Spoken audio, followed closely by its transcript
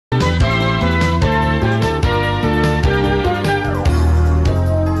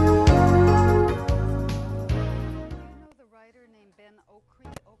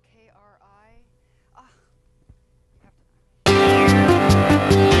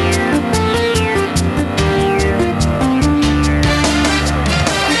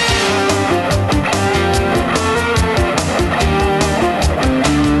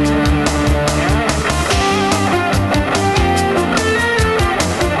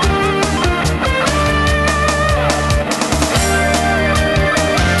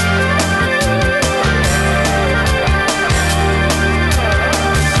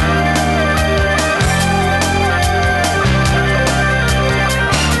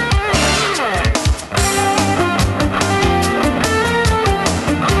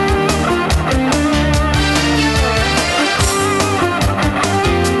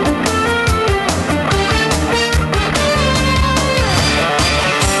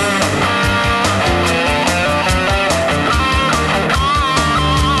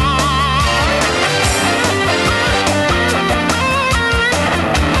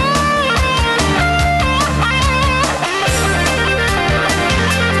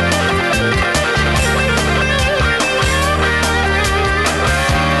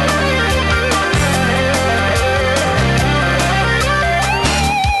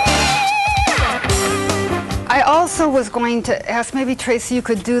also was going to ask, maybe Tracy, you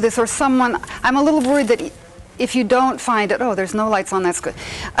could do this, or someone. I'm a little worried that if you don't find it, oh, there's no lights on. That's good.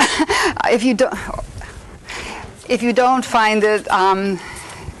 If you don't find it,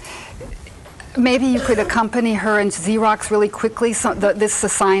 maybe you could accompany her and Xerox really quickly this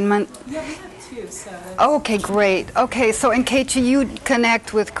assignment. Yeah, we have two. So. Okay, great. Okay, so Nkechi, you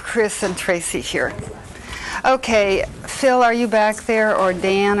connect with Chris and Tracy here. Okay, Phil, are you back there, or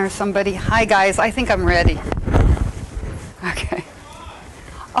Dan, or somebody? Hi, guys. I think I'm ready. Okay.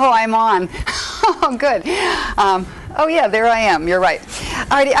 Oh, I'm on. Oh, good. Oh, yeah, there I am. You're right.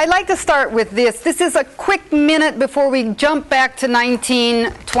 Alrighty, I'd like to start with this. This is a quick minute before we jump back to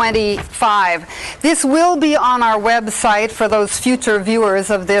 1925. This will be on our website for those future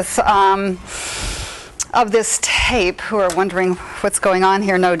viewers of this tape who are wondering what's going on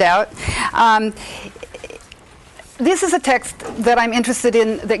here, no doubt. This is a text that I'm interested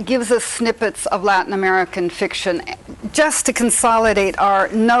in that gives us snippets of Latin American fiction just to consolidate our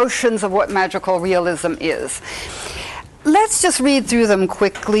notions of what magical realism is. Let's just read through them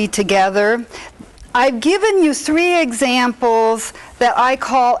quickly together. I've given you 3 examples that I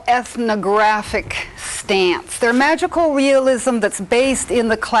call ethnographic stance. They're magical realism that's based in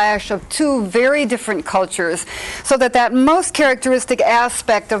the clash of 2 very different cultures, so that most characteristic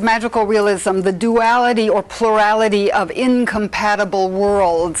aspect of magical realism, the duality or plurality of incompatible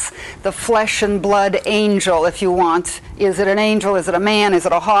worlds, the flesh and blood angel, if you want. Is it an angel? Is it a man? Is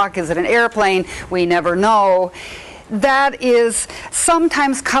it a hawk? Is it an airplane? We never know. That is,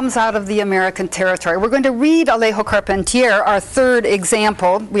 sometimes comes out of the American territory. We're going to read Alejo Carpentier, our 3rd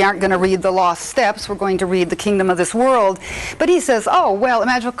example. We aren't going to read The Lost Steps. We're going to read The Kingdom of This World. But he says, oh, well,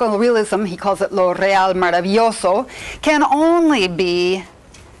 magical realism, he calls it lo real maravilloso, can only be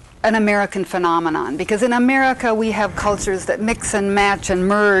an American phenomenon, because in America we have cultures that mix and match and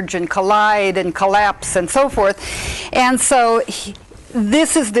merge and collide and collapse and so forth. And so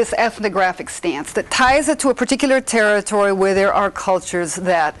this is this ethnographic stance that ties it to a particular territory where there are cultures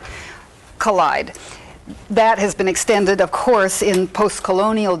that collide. That has been extended, of course, in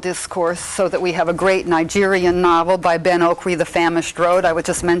post-colonial discourse, so that we have a great Nigerian novel by Ben Okri, The Famished Road. I was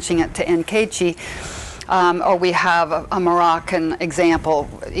just mentioning it to Nkechi. Or we have a Moroccan example.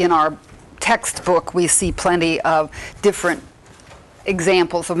 In our textbook, we see plenty of different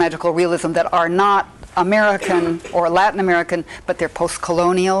examples of magical realism that are not American or Latin American, but they're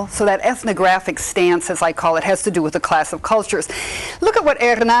post-colonial. So that ethnographic stance, as I call it, has to do with the class of cultures. Look at what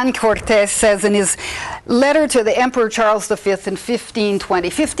Hernán Cortés says in his letter to the Emperor Charles V in 1520.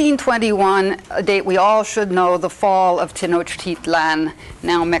 1521, a date we all should know, the fall of Tenochtitlan,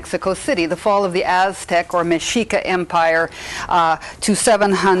 now Mexico City, the fall of the Aztec or Mexica Empire to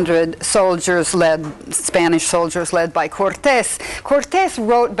 700 soldiers Spanish soldiers led by Cortés. Cortés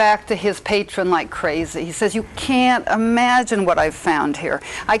wrote back to his patron like crazy. He says, you can't imagine what I've found here.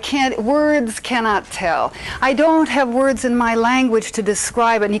 Words cannot tell. I don't have words in my language to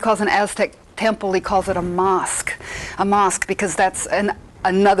describe it. And he calls an Aztec temple, he calls it a mosque because that's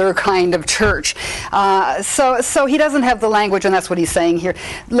another kind of church. So he doesn't have the language, and that's what he's saying here.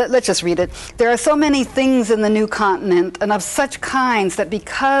 Let's just read it. There are so many things in the new continent, and of such kinds, that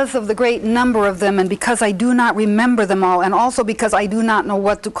because of the great number of them, and because I do not remember them all, and also because I do not know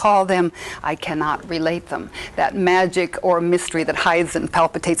what to call them, I cannot relate them. That magic or mystery that hides and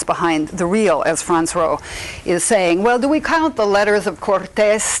palpitates behind the real, as Franz Roh is saying. Well, do we count the letters of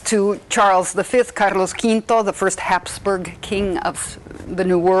Cortés to Charles V, Carlos V, the first Habsburg king of the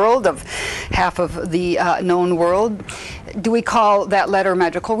New World, of half of the known world? Do we call that letter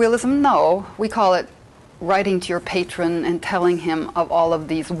magical realism? No. We call it writing to your patron and telling him of all of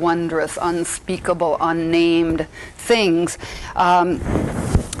these wondrous, unspeakable, unnamed things.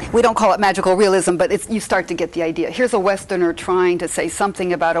 We don't call it magical realism, but you start to get the idea. Here's a Westerner trying to say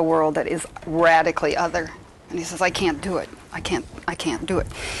something about a world that is radically other. And he says, I can't do it. I can't do it.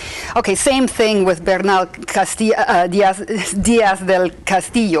 Okay, same thing with Bernal Díaz del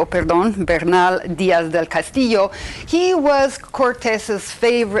Castillo, Bernal Díaz del Castillo. He was Cortés's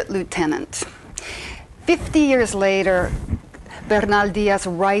favorite lieutenant. 50 years later, Bernal Díaz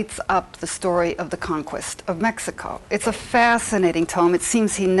writes up the story of the conquest of Mexico. It's a fascinating tome. It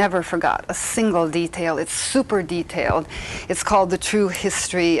seems he never forgot a single detail. It's super detailed. It's called The True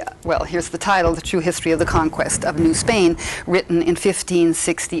History, well, here's the title, The True History of the Conquest of New Spain, written in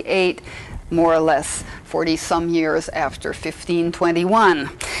 1568, more or less 40-some years after 1521.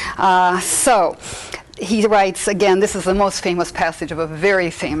 So he writes, again, this is the most famous passage of a very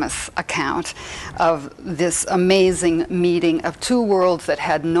famous account of this amazing meeting of 2 worlds that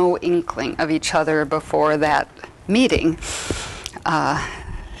had no inkling of each other before that meeting.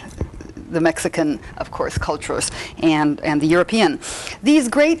 the Mexican, of course, cultures and the European. These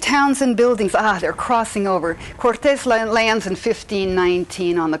great towns and buildings, they're crossing over. Cortés lands in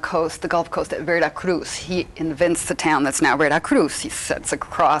 1519 on the coast, the Gulf Coast at Veracruz. He invents the town that's now Veracruz. He sets a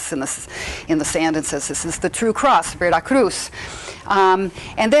cross in the sand and says, this is the true cross, Veracruz. And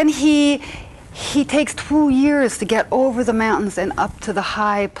then he takes 2 years to get over the mountains and up to the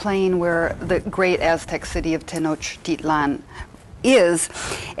high plain where the great Aztec city of Tenochtitlan is.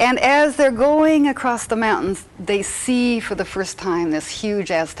 And as they're going across the mountains, they see for the first time this huge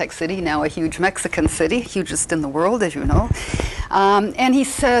Aztec city, now a huge Mexican city, hugest in the world, as you know. And he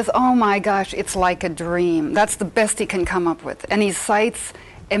says, oh my gosh, it's like a dream. That's the best he can come up with. And he cites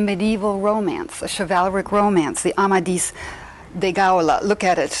a medieval romance, a chivalric romance, the Amadís de Gaula. Look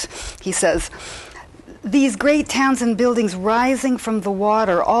at it. He says, these great towns and buildings rising from the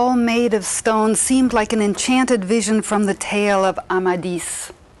water, all made of stone, seemed like an enchanted vision from the tale of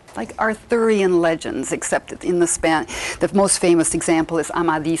Amadis, like Arthurian legends, except in the most famous example is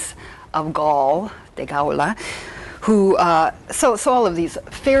Amadis of Gaul, de Gaula, who, so all of these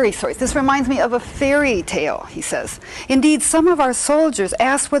fairy stories. This reminds me of a fairy tale, he says. Indeed, some of our soldiers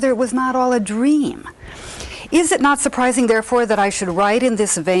asked whether it was not all a dream. Is it not surprising, therefore, that I should write in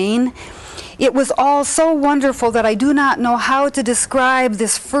this vein? It was all so wonderful that I do not know how to describe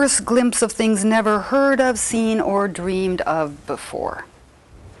this first glimpse of things never heard of, seen, or dreamed of before.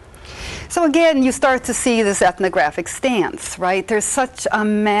 So again, you start to see this ethnographic stance, right? There's such a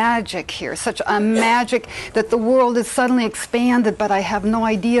magic here, such a magic that the world is suddenly expanded, but I have no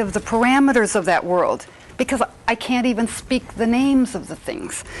idea of the parameters of that world, because I can't even speak the names of the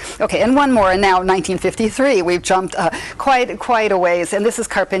things. Okay, and one more, and now 1953, we've jumped quite a ways, and this is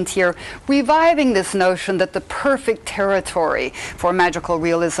Carpentier reviving this notion that the perfect territory for magical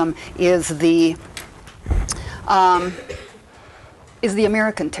realism is the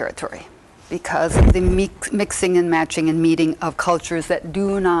American territory, because of the mixing and matching and meeting of cultures that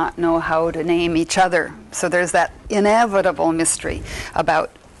do not know how to name each other. So there's that inevitable mystery about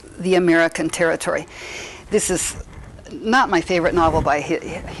the American territory. This is not my favorite novel by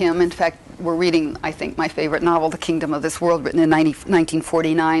him. In fact, we're reading, I think, my favorite novel, The Kingdom of This World, written in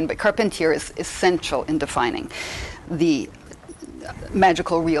 1949. But Carpentier is essential in defining the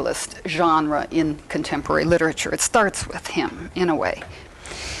magical realist genre in contemporary literature. It starts with him, in a way.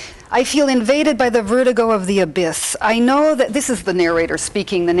 I feel invaded by the vertigo of the abyss. I know that this is the narrator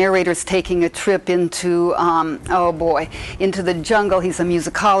speaking. The narrator's taking a trip into, into the jungle. He's a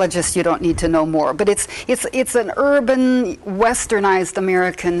musicologist. You don't need to know more. But it's an urban, westernized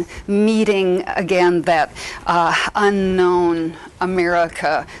American meeting, again, that unknown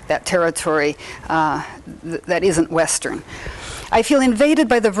America, that territory that isn't Western. I feel invaded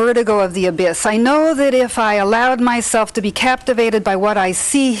by the vertigo of the abyss. I know that if I allowed myself to be captivated by what I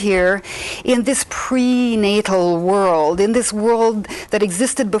see here in this prenatal world, in this world that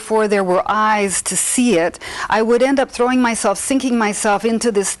existed before there were eyes to see it, I would end up throwing myself, sinking myself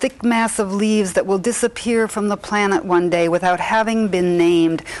into this thick mass of leaves that will disappear from the planet one day without having been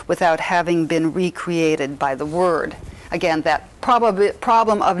named, without having been recreated by the word. Again, that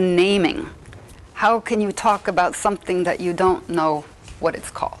problem of naming. How can you talk about something that you don't know what it's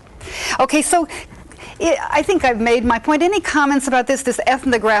called? Okay, so I think I've made my point. Any comments about this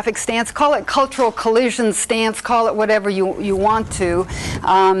ethnographic stance? Call it cultural collision stance, call it whatever you want to.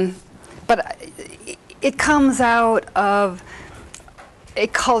 But it comes out of a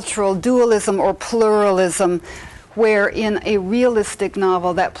cultural dualism or pluralism where in a realistic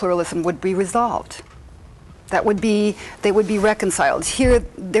novel that pluralism would be resolved. They would be reconciled. Here,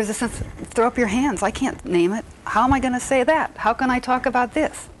 there's a sense, throw up your hands. I can't name it. How am I going to say that? How can I talk about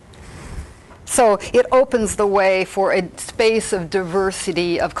this? So it opens the way for a space of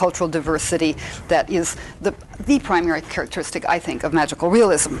diversity, of cultural diversity, that is the primary characteristic, I think, of magical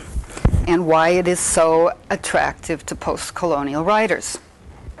realism, and why it is so attractive to post-colonial writers.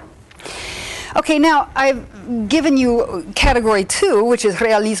 Okay, now I've given you category 2, which is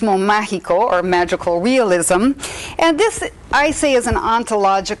realismo mágico, or magical realism. And this, I say, is an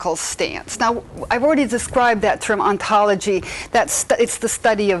ontological stance. Now, I've already described that term ontology. It's the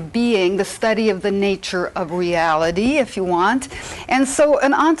study of being, the study of the nature of reality, if you want. And so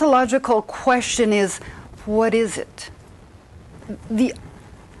an ontological question is, what is it?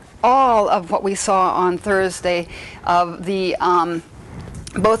 All of what we saw on Thursday of the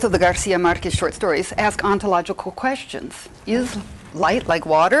both of the Garcia Marquez short stories ask ontological questions. Is light like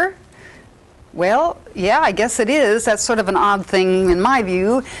water? Well, yeah, I guess it is. That's sort of an odd thing in my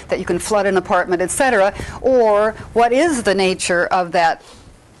view, that you can flood an apartment, etc. Or what is the nature of that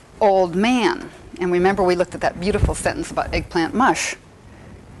old man? And remember, we looked at that beautiful sentence about eggplant mush.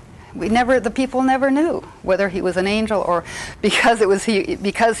 The people never knew whether he was an angel, or because he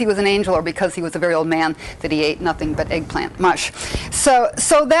was an angel, or because he was a very old man that he ate nothing but eggplant mush. So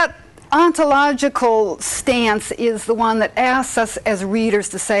that ontological stance is the one that asks us as readers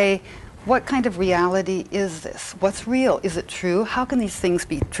to say, what kind of reality is this? What's real? Is it true? How can these things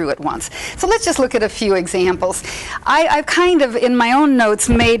be true at once? So let's just look at a few examples. I've kind of, in my own notes,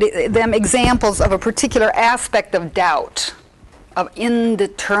 made them examples of a particular aspect of doubt, of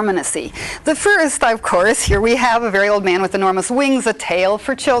indeterminacy. The first, of course, here we have a very old man with enormous wings, a tale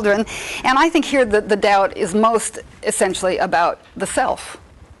for children. And I think here the doubt is most essentially about the self.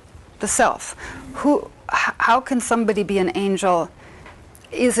 The self. How can somebody be an angel?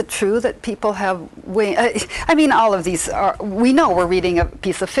 Is it true that people have wings? I mean, all of these are, we know we're reading a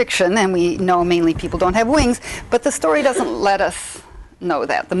piece of fiction, and we know mainly people don't have wings, but the story doesn't let us know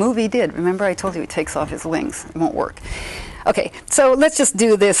that. The movie did. Remember, I told you he takes off his wings. It won't work. Okay, so let's just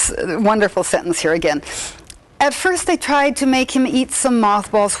do this wonderful sentence here again. At first they tried to make him eat some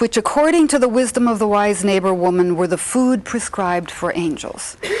mothballs, which according to the wisdom of the wise neighbor woman were the food prescribed for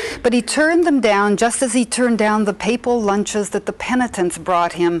angels. But he turned them down just as he turned down the papal lunches that the penitents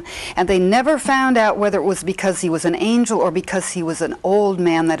brought him, and they never found out whether it was because he was an angel or because he was an old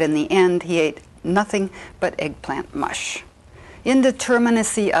man that in the end he ate nothing but eggplant mush.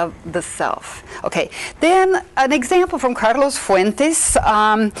 Indeterminacy of the self. Okay, then an example from Carlos Fuentes.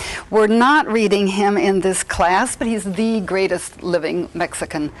 We're not reading him in this class, but he's the greatest living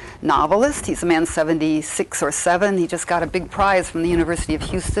Mexican novelist. He's a man 76 or 7. He just got a big prize from the University of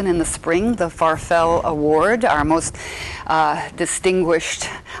Houston in the spring, the Farfel Award, our most distinguished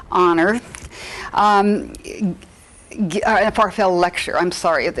honor. A Farfel lecture, I'm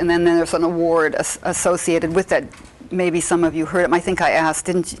sorry, and then there's an award associated with that. Maybe some of you heard him. I think I asked,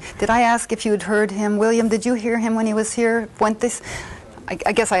 did I ask if you had heard him? William, did you hear him when he was here? Fuentes?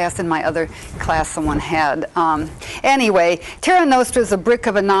 I guess I asked in my other class, someone had. Anyway, Terra Nostra is a brick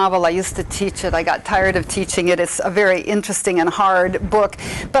of a novel. I used to teach it. I got tired of teaching it. It's a very interesting and hard book.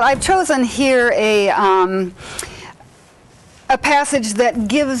 But I've chosen here a passage that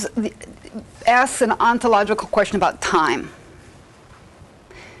asks an ontological question about time.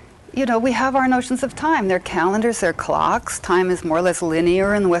 You know, we have our notions of time. They're calendars, they're clocks. Time is more or less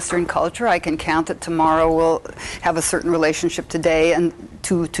linear in the Western culture. I can count that tomorrow will have a certain relationship today and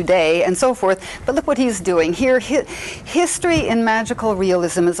so forth. But look what he's doing here. History in magical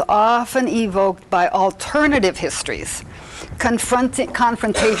realism is often evoked by alternative histories,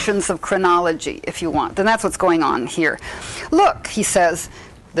 confrontations of chronology, if you want. And that's what's going on here. Look, he says,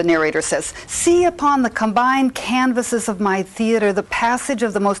 the narrator says, see upon the combined canvases of my theater the passage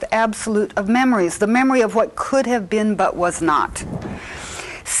of the most absolute of memories, the memory of what could have been but was not.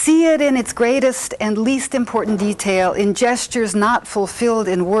 See it in its greatest and least important detail, in gestures not fulfilled,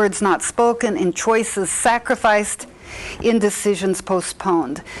 in words not spoken, in choices sacrificed, in decisions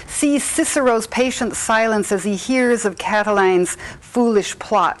postponed. See Cicero's patient silence as he hears of Catiline's foolish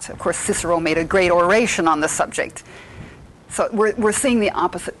plot. Of course, Cicero made a great oration on the subject. So we're seeing the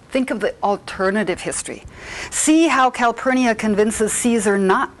opposite. Think of the alternative history. See how Calpurnia convinces Caesar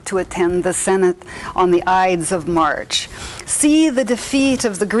not to attend the Senate on the Ides of March. See the defeat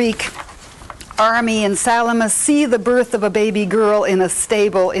of the Greek army in Salamis. See the birth of a baby girl in a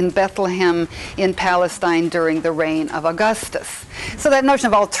stable in Bethlehem in Palestine during the reign of Augustus. So that notion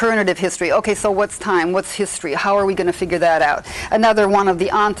of alternative history. Okay, so what's time? What's history? How are we going to figure that out? Another one of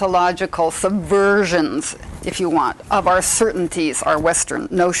the ontological subversions, if you want, of our certainties, our Western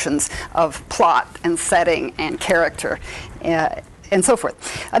notions of plot and setting and character. And so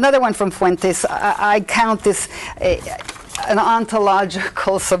forth. Another one from Fuentes, I count this an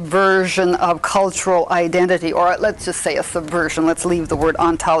ontological subversion of cultural identity, or let's just say a subversion. Let's leave the word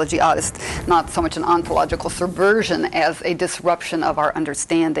ontology out. It's not so much an ontological subversion as a disruption of our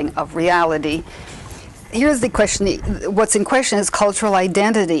understanding of reality. Here's the question. What's in question is cultural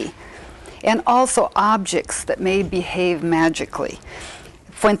identity, and also objects that may behave magically.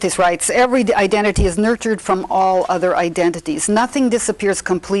 Fuentes writes, every identity is nurtured from all other identities. Nothing disappears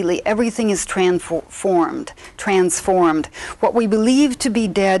completely. Everything is transformed. What we believe to be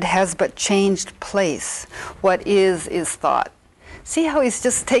dead has but changed place. What is thought. See how he's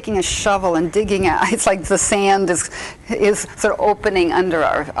just taking a shovel and digging out. It's like the sand is sort of opening under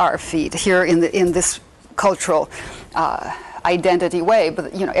our feet here in this cultural identity way.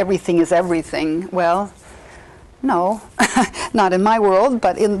 But, you know, everything is everything. Well, no, not in my world,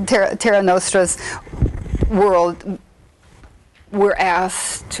 but in Terra Nostra's world, we're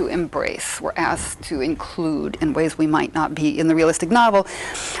asked to embrace, we're asked to include in ways we might not be in the realistic novel.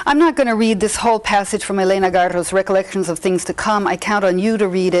 I'm not going to read this whole passage from Elena Garro's Recollections of Things to Come. I count on you to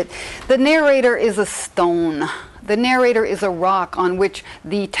read it. The narrator is a stone. The narrator is a rock on which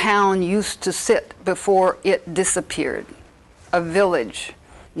the town used to sit before it disappeared. A village.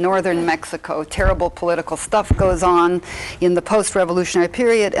 Northern Mexico. Terrible political stuff goes on in the post-revolutionary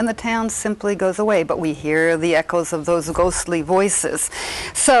period, and the town simply goes away. But we hear the echoes of those ghostly voices.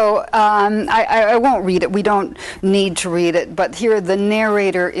 So I won't read it. We don't need to read it. But here the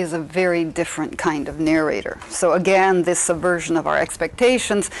narrator is a very different kind of narrator. So again, this subversion of our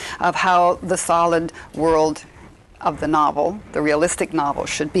expectations of how the solid world of the novel, the realistic novel,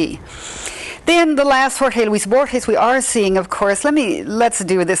 should be. Then the last Jorge Luis Borges we are seeing, of course. Let's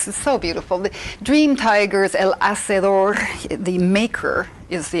do this. It's so beautiful. The Dream Tigers, El Hacedor, the maker,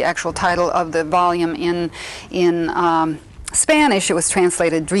 is the actual title of the volume in Spanish. It was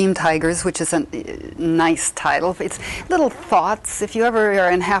translated Dream Tigers, which is a nice title. It's little thoughts. If you ever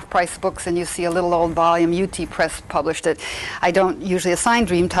are in half-price books and you see a little old volume, UT Press published it. I don't usually assign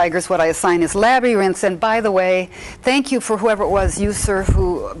Dream Tigers. What I assign is labyrinths. And by the way, thank you for whoever it was, you sir,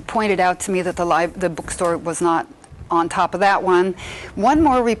 who pointed out to me that the bookstore was not on top of that one. One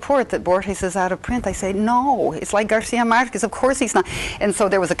more report that Borges is out of print. I say, no, it's like Garcia Marquez. Of course he's not. And so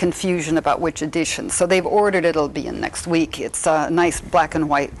there was a confusion about which edition. So they've ordered it. It'll be in next week. It's a nice black and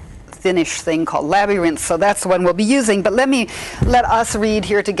white thinnish thing called Labyrinth. So that's the one we'll be using. But let us read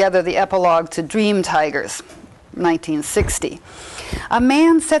here together the epilogue to Dream Tigers, 1960. A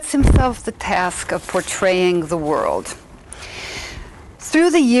man sets himself the task of portraying the world.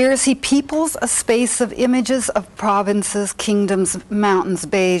 Through the years, he peoples a space of images of provinces, kingdoms, mountains,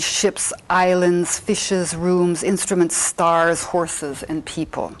 bays, ships, islands, fishes, rooms, instruments, stars, horses, and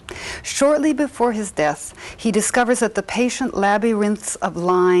people. Shortly before his death, he discovers that the patient labyrinths of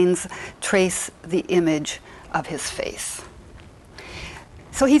lines trace the image of his face.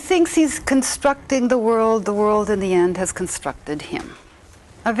 So he thinks he's constructing the world in the end has constructed him.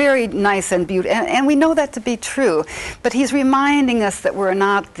 A very nice and beautiful, and we know that to be true, but he's reminding us that we're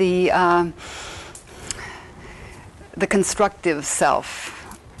not the constructive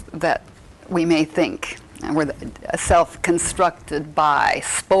self that we may think. And we're a self constructed by,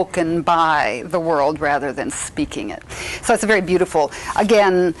 spoken by the world rather than speaking it. So it's a very beautiful,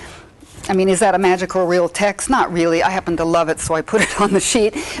 again, I mean, is that a magical real text? Not really. I happen to love it, so I put it on the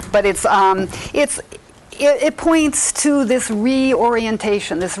sheet. But it points to this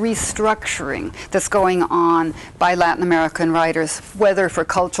reorientation, this restructuring that's going on by Latin American writers, whether for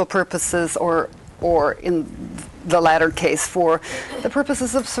cultural purposes or in the latter case for the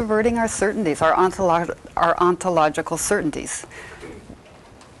purposes of subverting our certainties, our ontological certainties.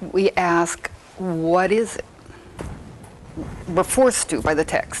 We ask, what is it? We're forced to by the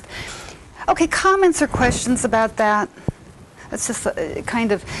text. Okay, comments or questions about that? That's just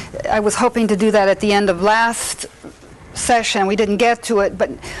kind of, I was hoping to do that at the end of last session. We didn't get to it, but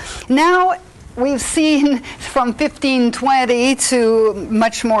now we've seen from 1520 to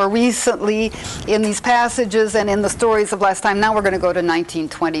much more recently in these passages and in the stories of last time. Now we're going to go to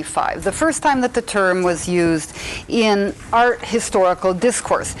 1925, the first time that the term was used in art historical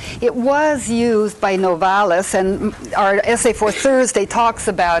discourse. It was used by Novalis, and our essay for Thursday talks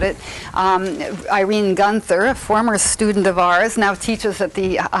about it. Irene Gunther, a former student of ours, now teaches at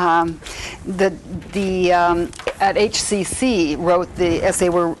at HCC, wrote the essay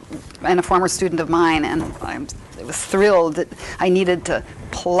and a former student of mine, and I was thrilled that I needed to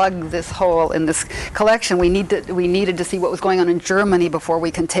plug this hole in this collection. We needed to see what was going on in Germany before we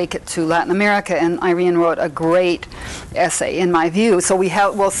can take it to Latin America, and Irene wrote a great essay, in my view. So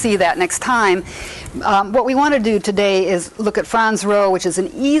we'll see that next time. What we want to do today is look at Franz Roh, which is an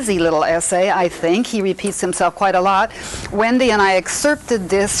easy little essay, I think. He repeats himself quite a lot. Wendy and I excerpted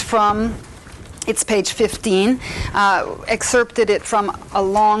this from, it's page 15, excerpted it from a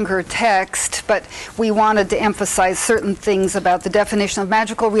longer text, but we wanted to emphasize certain things about the definition of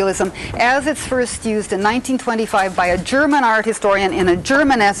magical realism as it's first used in 1925 by a German art historian in a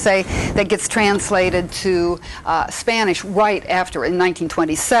German essay that gets translated to Spanish right after, in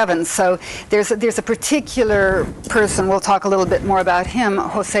 1927. So there's a particular person, we'll talk a little bit more about him,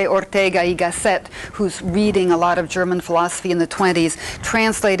 Jose Ortega y Gasset, who's reading a lot of German philosophy in the 20s,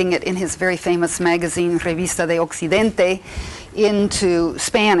 translating it in his very famous magazine Revista de Occidente into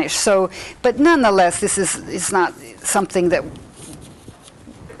Spanish. So, but nonetheless, this is not something that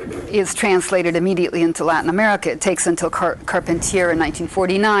is translated immediately into Latin America. It takes until Carpentier in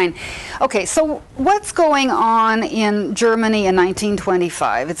 1949. Okay, so what's going on in Germany in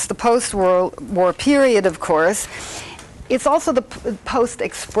 1925? It's the post-World War period, of course. It's also the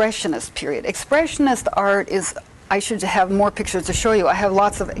post-expressionist period. Expressionist art is, I should have more pictures to show you. I have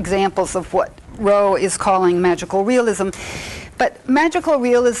lots of examples of what Rowe is calling magical realism. But magical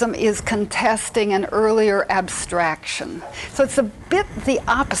realism is contesting an earlier abstraction. So it's a bit the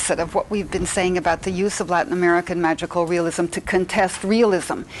opposite of what we've been saying about the use of Latin American magical realism to contest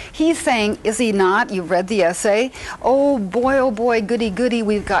realism. He's saying, is he not? You've read the essay. Oh boy, goody, goody,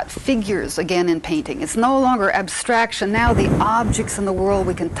 we've got figures again in painting. It's no longer abstraction. Now the objects in the world,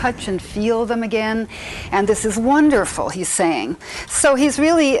 we can touch and feel them again. And this is wonderful, he's saying. So he's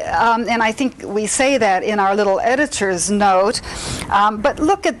really, and I think we say that in our little editor's note, but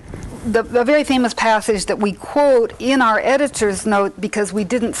look at the very famous passage that we quote in our editor's note because we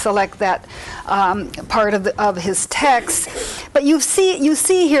didn't select that part of his text. But you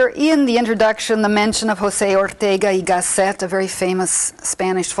see here in the introduction the mention of José Ortega y Gasset, a very famous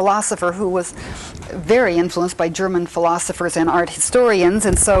Spanish philosopher who was very influenced by German philosophers and art historians.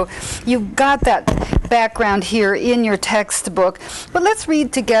 And so you've got that background here in your textbook. But let's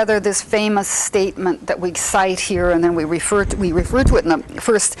read together this famous statement that we cite here, and then we refer to it in the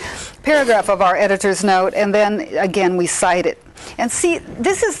first paragraph of our editor's note, and then again we cite it. And see,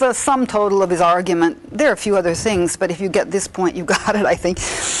 this is the sum total of his argument. There are a few other things, but if you get this point, you got it, I think.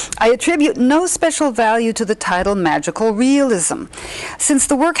 I attribute no special value to the title magical realism. Since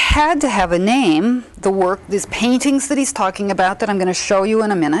the work had to have a name, these paintings that he's talking about that I'm going to show you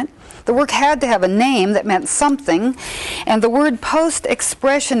in a minute, the work had to have a name that meant something, and the word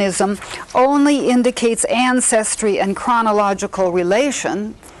post-expressionism only indicates ancestry and chronological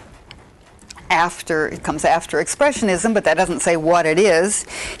relation. It comes after expressionism, but that doesn't say what it is.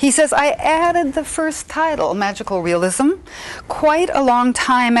 He says, I added the first title, magical realism, quite a long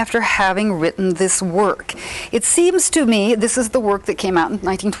time after having written this work. It seems to me, this is the work that came out in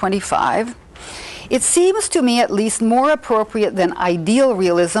 1925, it seems to me at least more appropriate than ideal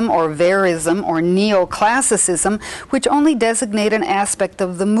realism or verism or neoclassicism, which only designate an aspect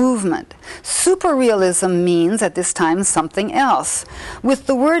of the movement. Superrealism means at this time something else. With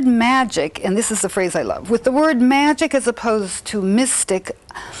the word magic, and this is the phrase I love, with the word magic as opposed to mystic,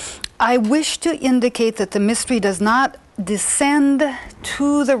 I wish to indicate that the mystery does not descend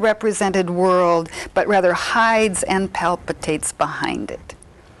to the represented world, but rather hides and palpitates behind it,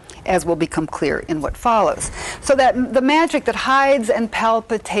 as will become clear in what follows. So that the magic that hides and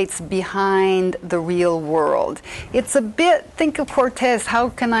palpitates behind the real world. It's a bit, think of Cortez, how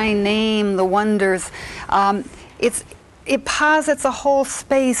can I name the wonders? It posits a whole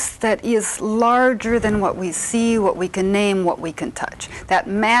space that is larger than what we see, what we can name, what we can touch. That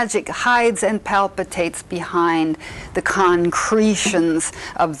magic hides and palpitates behind the concretions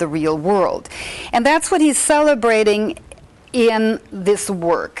of the real world. And that's what he's celebrating in this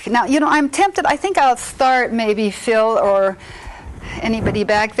work. Now, you know, I'm tempted, I think I'll start maybe Phil or anybody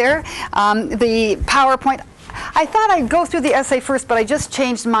back there, the PowerPoint. I thought I'd go through the essay first, but I just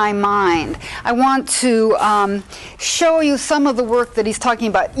changed my mind. I want to show you some of the work that he's talking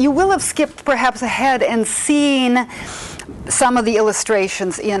about. You will have skipped perhaps ahead and seen some of the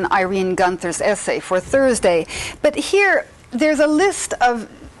illustrations in Irene Gunther's essay for Thursday. But here, there's a list of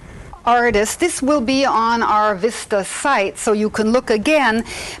artists. This will be on our Vista site, so you can look again.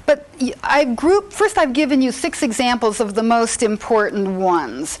 But first I've given you 6 examples of the most important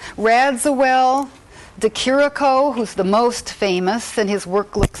ones. Radziwill, De Chirico, who's the most famous, and his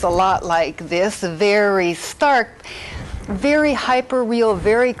work looks a lot like this, very stark, very hyper-real,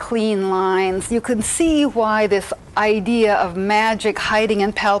 very clean lines. You can see why this idea of magic hiding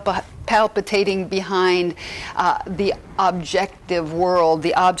and palpitating behind the objective world,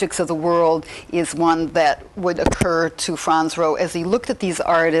 the objects of the world, is one that would occur to Franz Rowe as he looked at these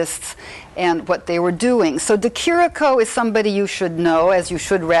artists and what they were doing. So De Chirico is somebody you should know, as you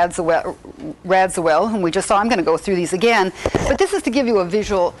should Radziwill, whom we just saw. I'm going to go through these again, but this is to give you a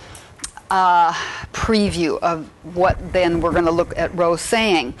visual preview of what then we're going to look at Rowe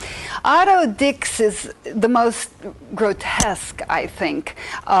saying. Otto Dix is the most grotesque, I think,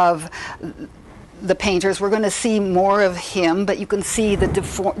 of the painters. We're going to see more of him, but you can see the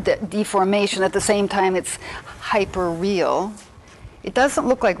deformation. At the same time, it's hyper-real. It doesn't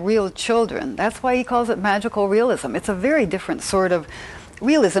look like real children. That's why he calls it magical realism. It's a very different sort of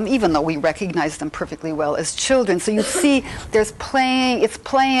realism, even though we recognize them perfectly well as children. So you see it's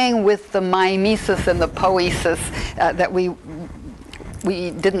playing with the mimesis and the poesis that we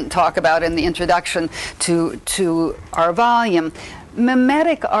didn't talk about in the introduction to our volume.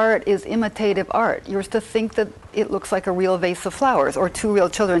 Mimetic art is imitative art. You're to think that it looks like a real vase of flowers or 2 real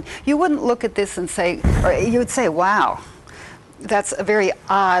children. You wouldn't look at this and say, or you would say, wow, that's a very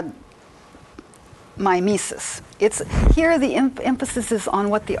odd mimesis. It's here the emphasis is on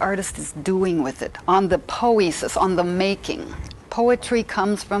what the artist is doing with it, on the poiesis, on the making. Poetry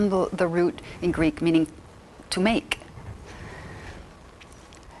comes from the root in Greek meaning to make.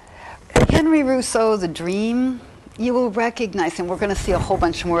 Henry Rousseau, The Dream, you will recognize him. We're going to see a whole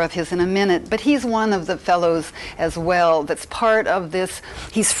bunch more of his in a minute, but he's one of the fellows as well that's part of this.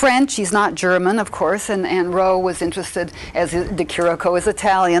 He's French, he's not German, of course, and Rowe was interested, as de Chirico is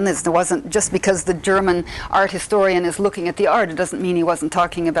Italian. It wasn't just because the German art historian is looking at the art, it doesn't mean he wasn't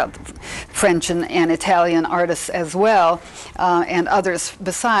talking about French and Italian artists as well, and others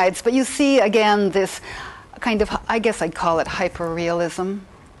besides. But you see, again, this kind of, I guess I'd call it hyperrealism.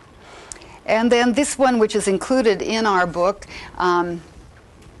 And then this one, which is included in our book,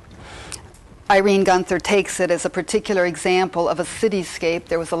 Irene Gunther takes it as a particular example of a cityscape.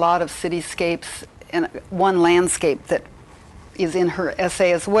 There was a lot of cityscapes and one landscape that is in her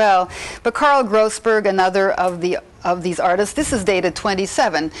essay as well. But Carl Grossberg, another of these artists, this is dated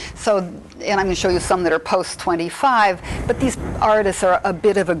 27. So, and I'm going to show you some that are post 25. But these artists are a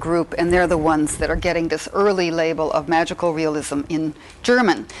bit of a group, and they're the ones that are getting this early label of magical realism in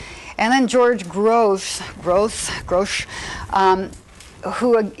German. And then George Grosz,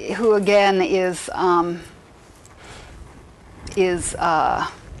 who again is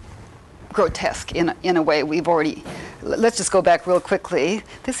grotesque in a way. We've already. Let's just go back real quickly.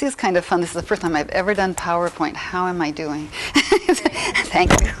 This is kind of fun. This is the first time I've ever done PowerPoint. How am I doing?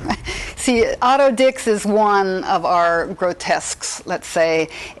 Thank you. See, Otto Dix is one of our grotesques, let's say,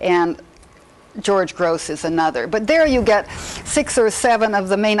 and George Grosz is another. But there you get 6 or 7 of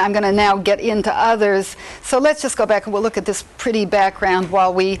the main. I'm going to now get into others. So let's just go back and we'll look at this pretty background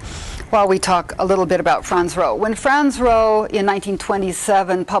while we talk a little bit about Franz Rowe. When Franz Rowe in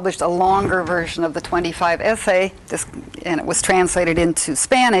 1927 published a longer version of the 25 essay, and it was translated into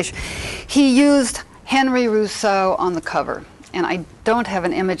Spanish, he used Henry Rousseau on the cover. And I don't have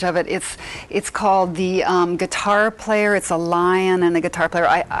an image of it. It's called The Guitar Player. It's a lion and a guitar player.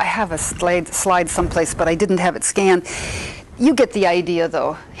 I have a slide someplace, but I didn't have it scanned. You get the idea,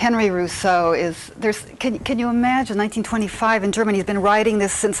 though. Henry Rousseau is, can you imagine, 1925 in Germany, he's been writing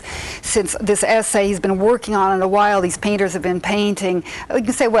this since this essay, he's been working on it a while, these painters have been painting. You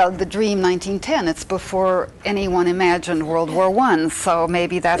can say, well, The Dream, 1910, it's before anyone imagined World War I, so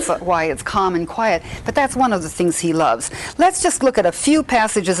maybe that's why it's calm and quiet, but that's one of the things he loves. Let's just look at a few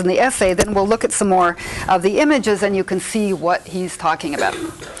passages in the essay, then we'll look at some more of the images and you can see what he's talking about.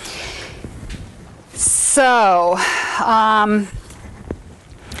 So,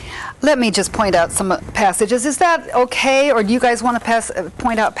 let me just point out some passages. Is that okay, or do you guys want to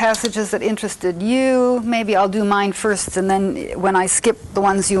point out passages that interested you? Maybe I'll do mine first, and then when I skip the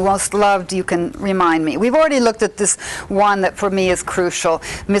ones you most loved, you can remind me. We've already looked at this one that for me is crucial.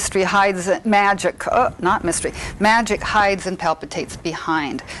 Magic hides and palpitates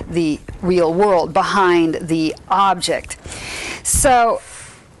behind the real world, behind the object. So,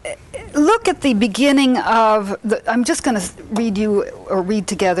 look at the beginning of I'm just going to read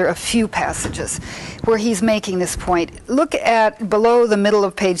together a few passages where he's making this point. Look at below the middle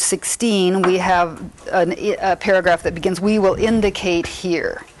of page 16, we have a paragraph that begins, "We will indicate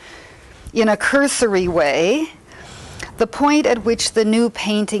here, in a cursory way, the point at which the new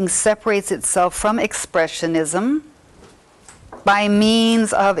painting separates itself from expressionism by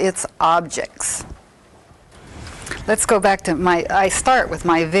means of its objects." Let's go back to I start with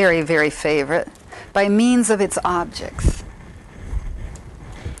my very, very favorite, by means of its objects.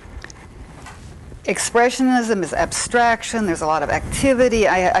 Expressionism is abstraction, there's a lot of activity.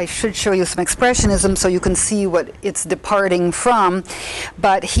 I should show you some expressionism so you can see what it's departing from,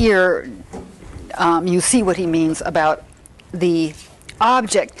 but here you see what he means about the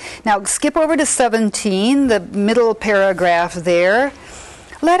object. Now skip over to 17, the middle paragraph there.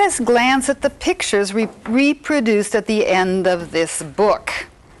 Let us glance at the pictures reproduced at the end of this book.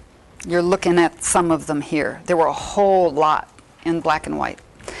 You're looking at some of them here. There were a whole lot in black and white.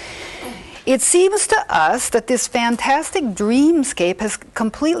 It seems to us that this fantastic dreamscape has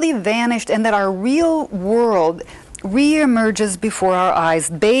completely vanished and that our real world reemerges before our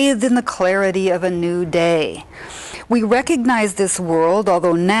eyes, bathed in the clarity of a new day. We recognize this world,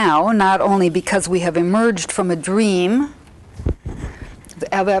 although now, not only because we have emerged from a dream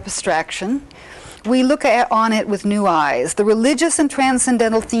of abstraction, we look on it with new eyes. The religious and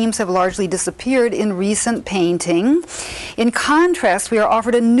transcendental themes have largely disappeared in recent painting. In contrast, we are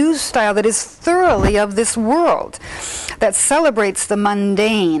offered a new style that is thoroughly of this world, that celebrates the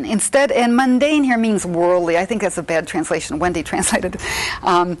mundane. And mundane here means worldly. I think that's a bad translation. Wendy translated.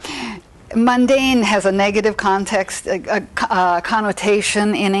 Mundane has a negative context, a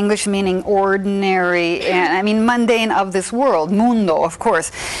connotation in English meaning ordinary, and I mean mundane of this world, mundo, of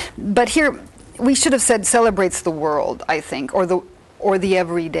course. But here, we should have said celebrates the world, I think, or the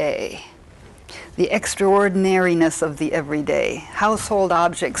everyday. The extraordinariness of the everyday. Household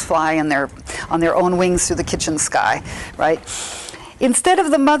objects fly on their own wings through the kitchen sky, right? Instead of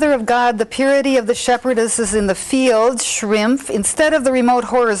the mother of God, the purity of the shepherdesses in the field, shrimp. Instead of the remote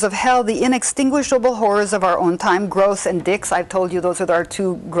horrors of hell, the inextinguishable horrors of our own time, gross and dicks. I've told you those are our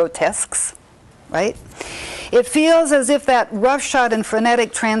two grotesques, right? It feels as if that roughshod and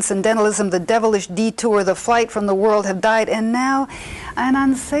frenetic transcendentalism, the devilish detour, the flight from the world have died, and now an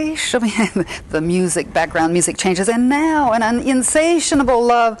insatiable, background music changes, and now an insatiable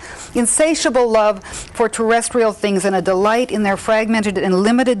love for terrestrial things and a delight in their fragmented and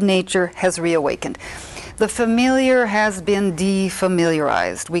limited nature has reawakened. The familiar has been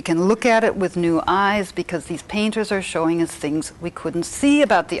defamiliarized. We can look at it with new eyes because these painters are showing us things we couldn't see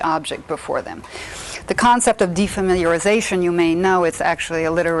about the object before them. The concept of defamiliarization, you may know, it's actually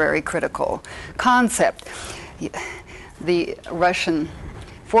a literary critical concept. The Russian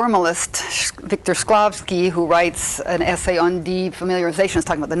formalist Viktor Shklovsky, who writes an essay on defamiliarization, is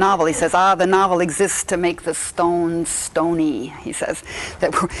talking about the novel. He says, the novel exists to make the stone stony. He says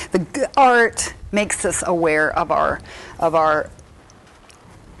that the art makes us aware of our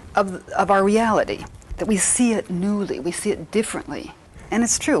reality, that we see it newly, we see it differently. And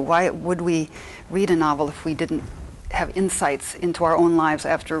it's true. Why would we read a novel if we didn't have insights into our own lives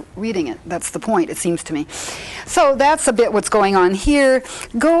after reading it? That's the point, it seems to me. So that's a bit what's going on here.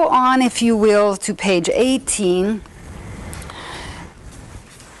 Go on, if you will, to page 18.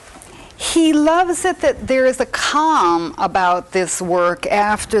 He loves it that there is a calm about this work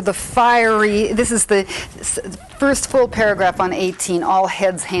after the fiery, this is the first full paragraph on 18, all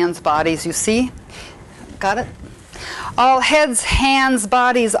heads, hands, bodies, you see? Got it? All heads, hands,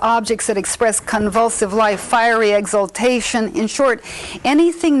 bodies, objects that express convulsive life, fiery exultation. In short,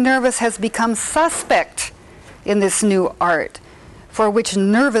 anything nervous has become suspect in this new art, for which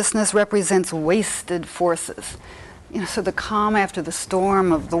nervousness represents wasted forces. So the calm after the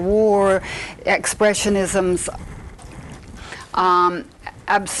storm of the war, expressionism's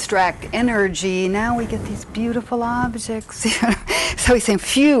abstract energy, now we get these beautiful objects. So he's saying,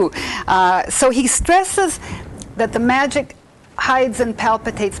 phew. So he stresses that the magic hides and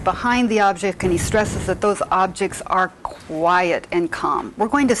palpitates behind the object, and he stresses that those objects are quiet and calm. We're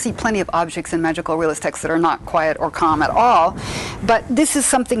going to see plenty of objects in magical realist texts that are not quiet or calm at all, but this is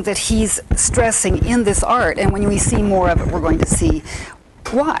something that he's stressing in this art, and when we see more of it, we're going to see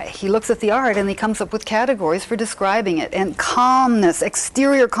why. He looks at the art and he comes up with categories for describing it. And calmness,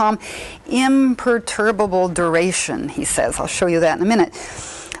 exterior calm, imperturbable duration, he says. I'll show you that in a minute.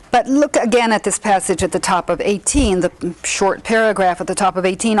 But look again at this passage at the top of 18, the short paragraph at the top of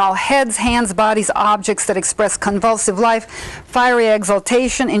 18. All heads, hands, bodies, objects that express convulsive life, fiery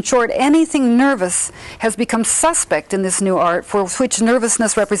exultation. In short, anything nervous has become suspect in this new art, for which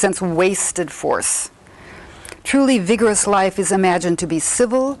nervousness represents wasted force. Truly vigorous life is imagined to be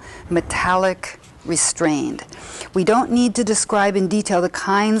civil, metallic, restrained. We don't need to describe in detail the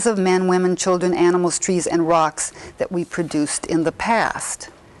kinds of men, women, children, animals, trees, and rocks that we produced in the past.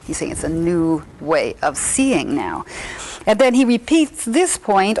 He's saying it's a new way of seeing now. And then he repeats this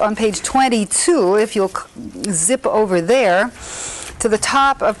point on page 22, if you'll zip over there, to the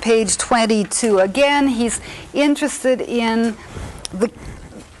top of page 22. Again, he's interested in the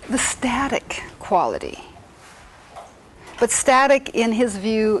static quality. But static, in his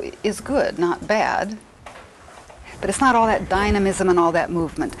view, is good, not bad. But it's not all that dynamism and all that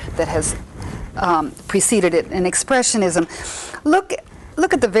movement that has preceded it in Expressionism. Look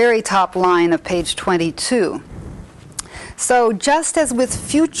at the very top line of page 22. So just as with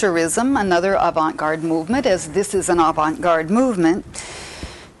Futurism, another avant-garde movement, as this is an avant-garde movement,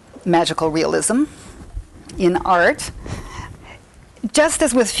 magical realism in art, just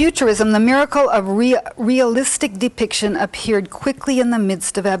as with Futurism, the miracle of realistic depiction appeared quickly in the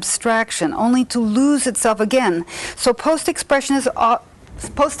midst of abstraction, only to lose itself again. So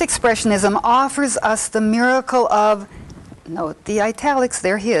post-expressionism offers us the miracle of, note the italics,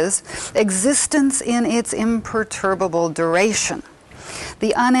 they're his, existence in its imperturbable duration.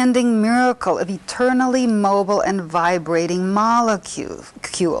 The unending miracle of eternally mobile and vibrating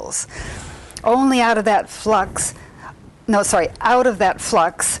molecules. Only out of that flux, that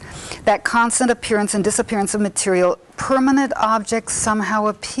constant appearance and disappearance of material, permanent objects somehow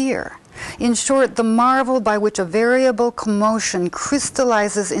appear. In short, the marvel by which a variable commotion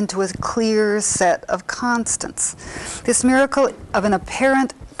crystallizes into a clear set of constants. This miracle of an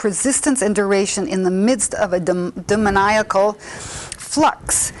apparent persistence and duration in the midst of a demoniacal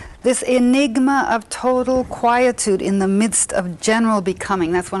flux. This enigma of total quietude in the midst of general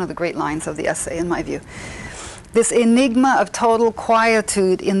becoming. That's one of the great lines of the essay, in my view. This enigma of total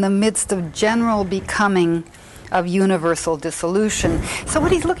quietude in the midst of general becoming, of universal dissolution. So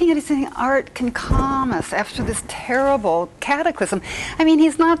what he's looking at is saying art can calm us after this terrible cataclysm. I mean,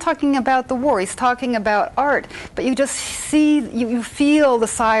 he's not talking about the war, he's talking about art, but you just see, you feel the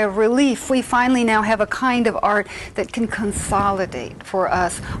sigh of relief. We finally now have a kind of art that can consolidate for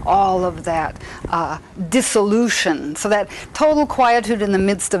us all of that dissolution. So that total quietude in the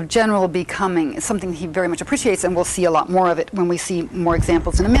midst of general becoming is something he very much appreciates, and we'll see a lot more of it when we see more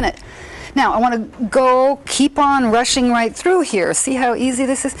examples in a minute. Now, I want to keep on rushing right through here. See how easy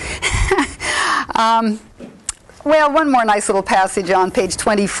this is? Well, one more nice little passage on page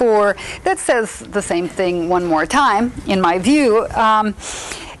 24 that says the same thing one more time, in my view.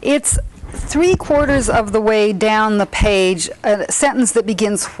 It's 3/4 of the way down the page, a sentence that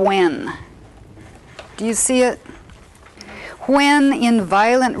begins when. Do you see it? When, in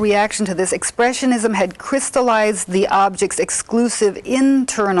violent reaction to this, expressionism had crystallized the object's exclusive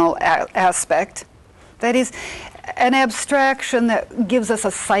internal aspect, that is, an abstraction that gives us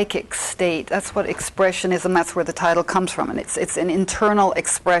a psychic state. That's what expressionism, that's where the title comes from, and it's an internal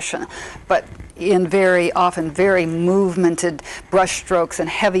expression, but in very often very movemented brushstrokes and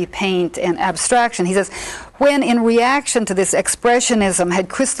heavy paint and abstraction. He says, when in reaction to this, expressionism had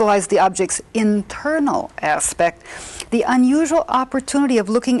crystallized the object's internal aspect, the unusual opportunity of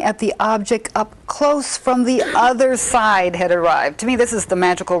looking at the object up close from the other side had arrived. To me, this is the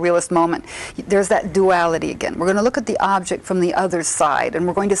magical realist moment. There's that duality again. We're going to look at the object from the other side, and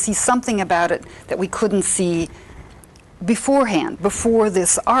we're going to see something about it that we couldn't see beforehand, before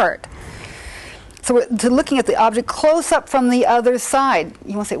this art. So to looking at the object close up from the other side,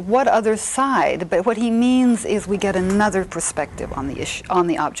 you want to say, what other side? But what he means is we get another perspective on the issue, on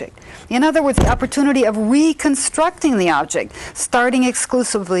the object. In other words, the opportunity of reconstructing the object, starting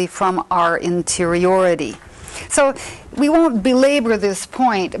exclusively from our interiority. So we won't belabor this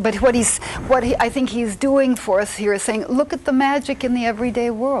point, but what I think he's doing for us here is saying, look at the magic in the everyday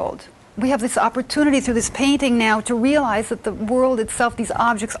world. We have this opportunity through this painting now to realize that the world itself, these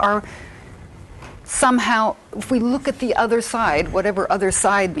objects are somehow, if we look at the other side, whatever other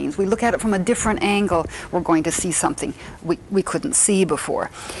side means, we look at it from a different angle, we're going to see something we couldn't see before.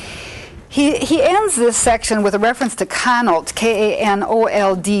 He ends this section with a reference to Kanold,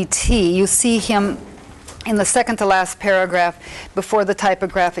 K-A-N-O-L-D-T. You see him in the second to last paragraph before the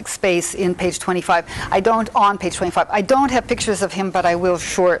typographic space in page 25. On page 25. I don't have pictures of him, but I will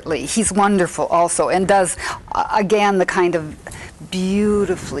shortly. He's wonderful also, and does, again, the kind of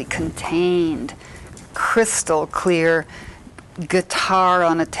beautifully contained, crystal clear guitar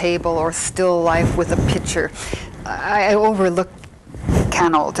on a table or still life with a picture. I overlooked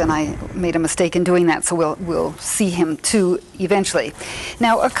Kanold, and I made a mistake in doing that, so we'll see him too eventually.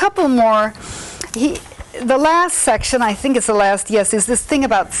 Now, a couple more. The last section, I think it's the last, yes, is this thing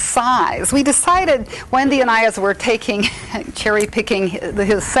about size. We decided, Wendy and I, as we're cherry-picking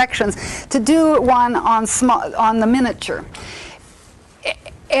his sections, to do one on the miniature.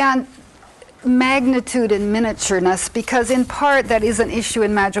 And magnitude and miniatureness, because in part that is an issue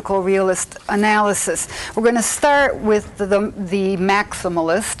in magical realist analysis. We're going to start with the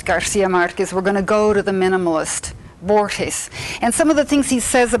maximalist, Garcia Marquez. We're going to go to the minimalist, Borges. And some of the things he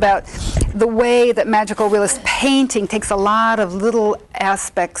says about the way that magical realist painting takes a lot of little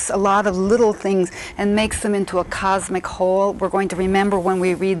aspects, a lot of little things, and makes them into a cosmic whole. We're going to remember when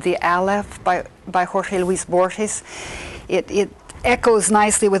we read the Aleph by Jorge Luis Borges. It echoes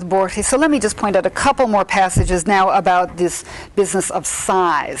nicely with Borges. So let me just point out a couple more passages now about this business of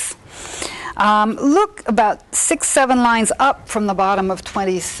size. Look about 6-7 lines up from the bottom of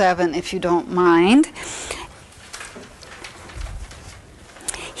 27, if you don't mind.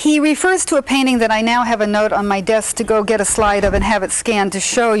 He refers to a painting that I now have a note on my desk to go get a slide of and have it scanned to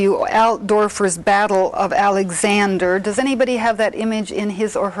show you, Altdorfer's Battle of Alexander. Does anybody have that image in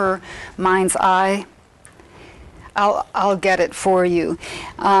his or her mind's eye? I'll get it for you.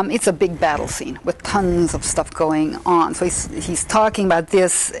 It's a big battle scene with tons of stuff going on. So he's talking about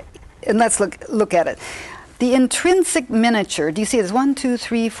this, and let's look at it. The intrinsic miniature, do you see it? There's 1, 2,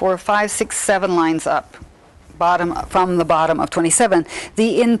 3, 4, 5, 6, 7 lines up. From the bottom of 27.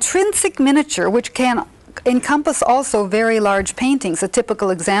 The intrinsic miniature, which can encompass also very large paintings, a typical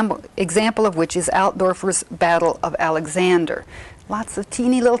example of which is Altdorfer's Battle of Alexander. Lots of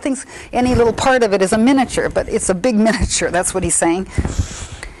teeny little things. Any little part of it is a miniature, but it's a big miniature. That's what he's saying.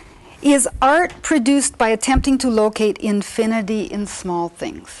 is art produced by attempting to locate infinity in small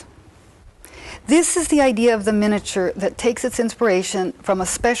things. This is the idea of the miniature that takes its inspiration from a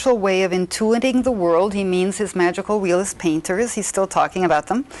special way of intuiting the world. He means his magical realist painters. He's still talking about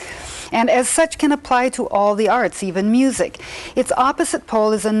them. And as such can apply to all the arts, even music. Its opposite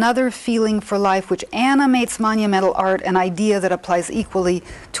pole is another feeling for life which animates monumental art, an idea that applies equally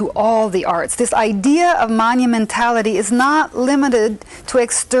to all the arts. This idea of monumentality is not limited to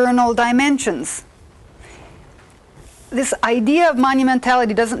external dimensions. This idea of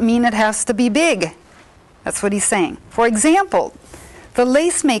monumentality doesn't mean it has to be big. That's what he's saying. For example, The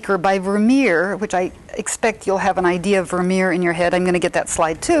Lace Maker by Vermeer, which I expect you'll have an idea of Vermeer in your head. I'm going to get that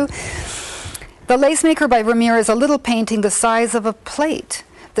slide too. The Lace Maker by Vermeer is a little painting the size of a plate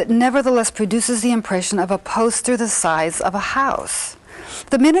that nevertheless produces the impression of a poster the size of a house.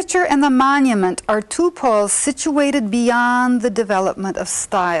 The miniature and the monument are two poles situated beyond the development of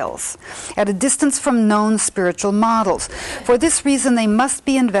styles, at a distance from known spiritual models. For this reason, they must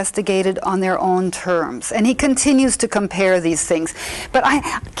be investigated on their own terms. And he continues to compare these things. But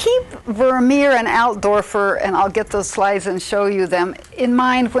I keep Vermeer and Altdorfer, and I'll get those slides and show you them, in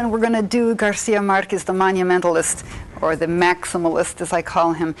mind when we're going to do Garcia Marquez, the monumentalist, or the maximalist, as I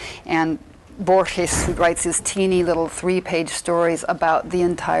call him, and Borges, who writes his teeny little 3-page stories about the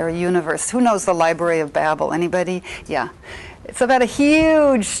entire universe. Who knows the Library of Babel? Anybody? Yeah. It's about a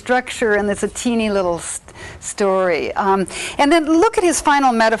huge structure, and it's a teeny little story. And then look at his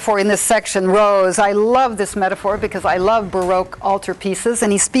final metaphor in this section, Rose. I love this metaphor because I love Baroque altarpieces,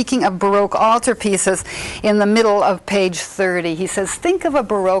 and he's speaking of Baroque altarpieces in the middle of page 30. He says, think of a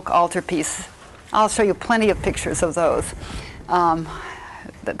Baroque altarpiece. I'll show you plenty of pictures of those.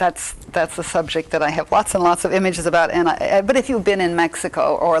 That's a subject that I have lots and lots of images about. But if you've been in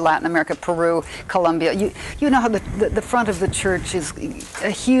Mexico or Latin America, Peru, Colombia, you know how the front of the church is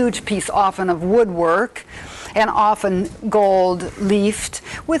a huge piece, often of woodwork, and often gold leafed,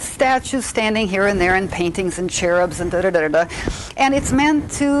 with statues standing here and there, and paintings and cherubs and da-da-da-da. And it's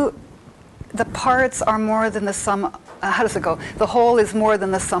meant to, the parts are more than the sum, how does it go? The whole is more than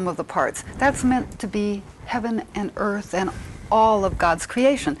the sum of the parts. That's meant to be heaven and earth and all of God's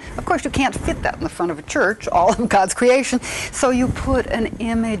creation. Of course, you can't fit that in the front of a church, all of God's creation, so you put an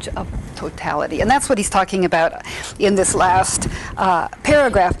image of totality. And that's what he's talking about in this last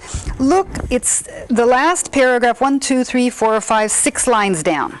paragraph. Look, it's the last paragraph, 1, 2, 3, 4, 5, 6 lines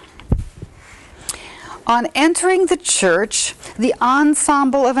down. On entering the church, the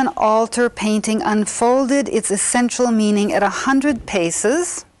ensemble of an altar painting unfolded its essential meaning at 100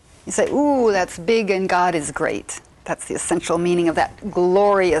 paces. You say, ooh, that's big and God is great. That's the essential meaning of that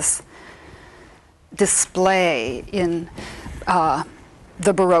glorious display in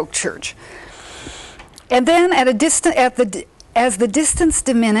the Baroque church. And then at a distance, as the distance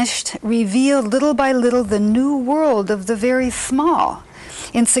diminished, revealed little by little the new world of the very small,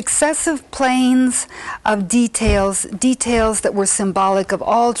 in successive planes of details that were symbolic of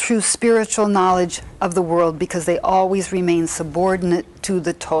all true spiritual knowledge of the world, because they always remain subordinate to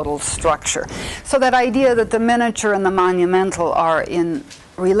the total structure. So that idea that the miniature and the monumental are in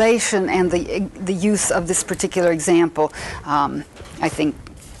relation, and the use of this particular example, I think,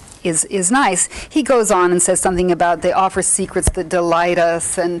 is nice. He goes on and says something about they offer secrets that delight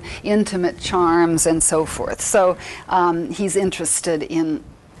us and intimate charms and so forth. So he's interested in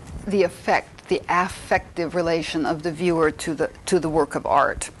the effect, the affective relation of the viewer to the work of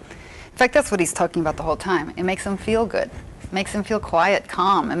art. In fact, that's what he's talking about the whole time. It makes him feel good. It makes him feel quiet,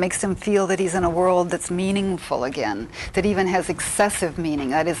 calm. It makes him feel that he's in a world that's meaningful again, that even has excessive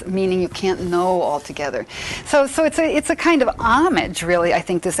meaning, that is, meaning you can't know altogether. So it's a kind of homage, really, I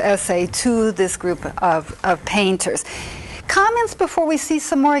think, this essay to this group of painters. Comments before we see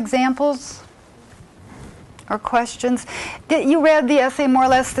some more examples or questions? You read the essay more or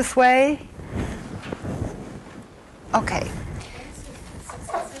less this way? Okay.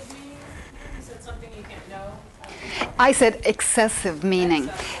 I said excessive meaning.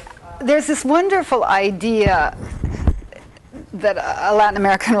 There's this wonderful idea that a Latin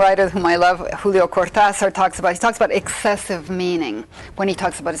American writer whom I love, Julio Cortázar, talks about. He talks about excessive meaning when he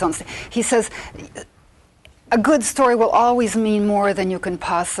talks about his own. He says, a good story will always mean more than you can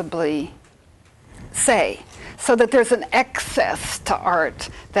possibly say. So that there's an excess to art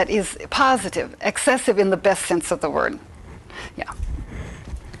that is positive, excessive in the best sense of the word. Yeah.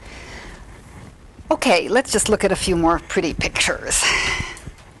 Okay, let's just look at a few more pretty pictures.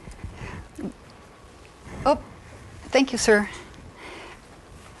 Oh, thank you, sir.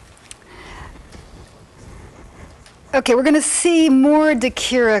 Okay, we're going to see more De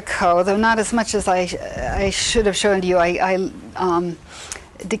Chirico, though not as much as I should have shown to you.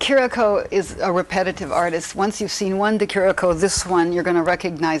 De Chirico is a repetitive artist. Once you've seen one De Chirico, this one, you're going to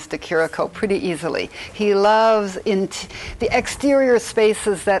recognize De Chirico pretty easily. He loves the exterior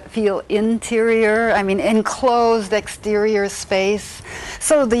spaces that feel interior, I mean enclosed exterior space.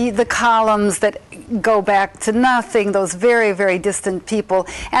 So the columns that go back to nothing, those very, very distant people,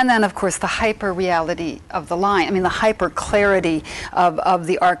 and then of course the hyper-reality of the line, I mean the hyper-clarity of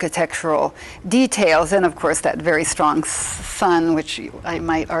the architectural details, and of course that very strong sun, which I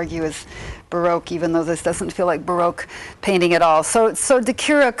might argue is Baroque, even though this doesn't feel like Baroque painting at all. So De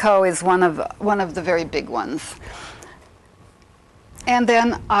Chirico is one of the very big ones. And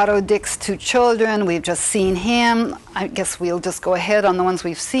then Otto Dick's two children, we've just seen him. I guess we'll just go ahead on the ones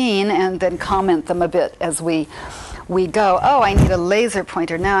we've seen and then comment them a bit as we go. Oh, I need a laser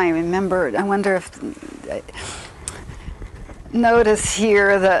pointer now. I remember. I wonder if notice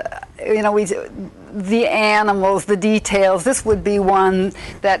here that the animals, the details. This would be one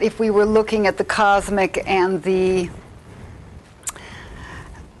that if we were looking at the cosmic and the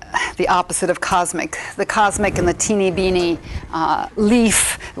opposite of cosmic, the cosmic and the teeny-beeny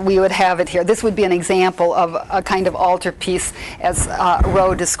leaf, we would have it here. This would be an example of a kind of altarpiece, as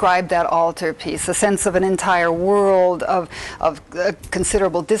Rowe described that altarpiece, a sense of an entire world of a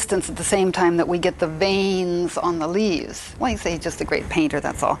considerable distance at the same time that we get the veins on the leaves. Well, you say he's just a great painter,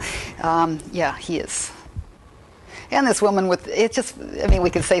 that's all. Yeah, he is. And this woman with, it just, I mean,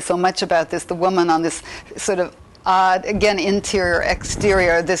 we could say so much about this, the woman on this sort of odd, again, interior,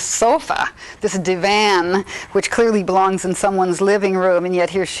 exterior, this sofa, this divan, which clearly belongs in someone's living room, and yet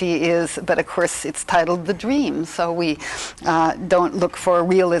here she is, but of course it's titled The Dream, so we don't look for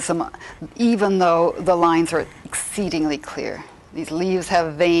realism, even though the lines are exceedingly clear. These leaves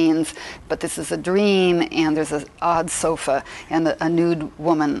have veins, but this is a dream, and there's an odd sofa and a nude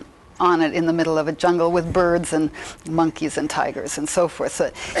woman on it in the middle of a jungle with birds and monkeys and tigers and so forth.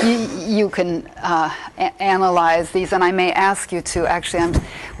 So you can analyze these, and I may ask you to. Actually, I'm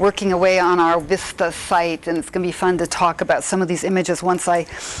working away on our Vista site, and it's going to be fun to talk about some of these images once I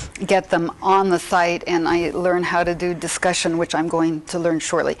get them on the site and I learn how to do discussion, which I'm going to learn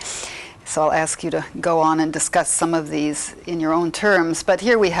shortly. So I'll ask you to go on and discuss some of these in your own terms. But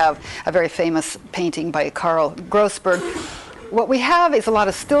here we have a very famous painting by Carl Grossberg. What we have is a lot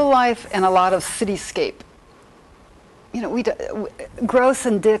of still life and a lot of cityscape. You know, Gross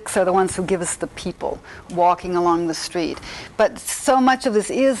and Dix are the ones who give us the people walking along the street. But so much of this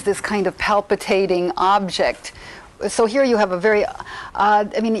is this kind of palpitating object. So here you have a very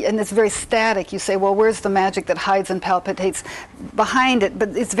odd, I mean, and it's very static. You say, well, where's the magic that hides and palpitates behind it?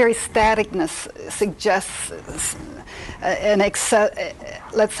 But its very staticness suggests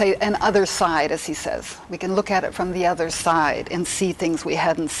let's say an other side, as he says. We can look at it from the other side and see things we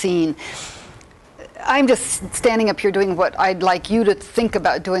hadn't seen. I'm just standing up here doing what I'd like you to think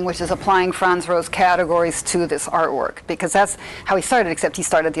about doing, which is applying Franz Rohe's categories to this artwork, because that's how he started, except he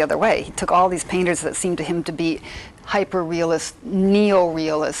started the other way. He took all these painters that seemed to him to be hyper-realists,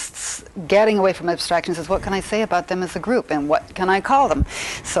 neo-realists, getting away from abstraction, says, what can I say about them as a group, and what can I call them?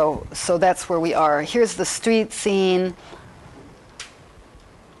 So that's where we are. Here's the street scene.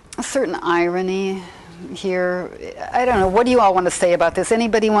 A certain irony here. I don't know, what do you all want to say about this?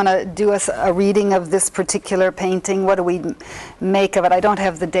 Anybody want to do us a reading of this particular painting? What do we make of it? I don't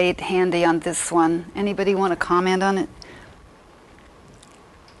have the date handy on this one. Anybody want to comment on it?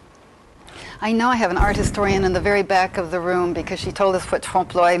 I know I have an art historian in the very back of the room because she told us what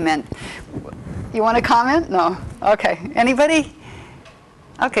trompe-l'oeil meant. You want to comment? No? Okay. Anybody?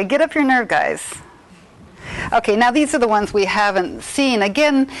 Okay, get up your nerve, guys. Okay, now these are the ones we haven't seen.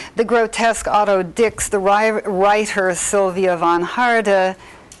 Again, the grotesque Otto Dix, the writer Sylvia von Harde.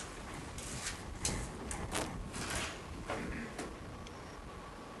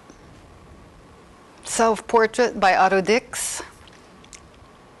 Self-portrait by Otto Dix.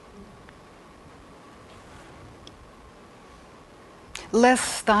 Less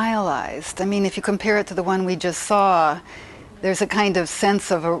stylized. I mean, if you compare it to the one we just saw, there's a kind of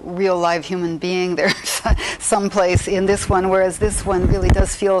sense of a real live human being there someplace in this one, whereas this one really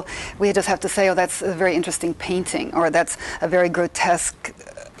does feel, we just have to say, oh, that's a very interesting painting, or that's a very grotesque,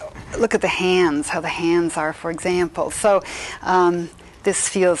 look at the hands, how the hands are, for example. So this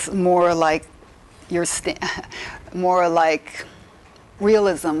feels more like more like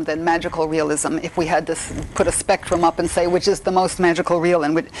realism than magical realism, if we had to put a spectrum up and say which is the most magical real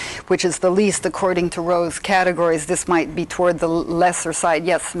and which is the least according to Rowe's categories. This might be toward the lesser side.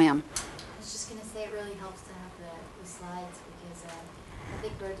 Yes, ma'am. I was just going to say it really helps to have the slides, because I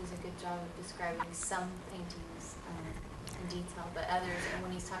think Rowe does a good job of describing some paintings in detail, but others, and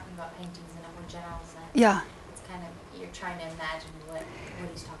when he's talking about paintings in a more general sense, Yeah. it's kind of, you're trying to imagine what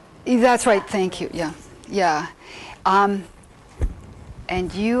he's talking about. That's right. Thank you. Yeah. Yeah. And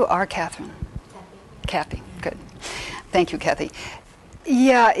you are Catherine. Kathy. Good. Thank you, Kathy.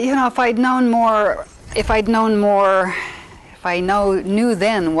 Yeah, you know, if I knew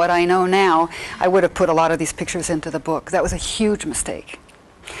then what I know now, I would have put a lot of these pictures into the book. That was a huge mistake.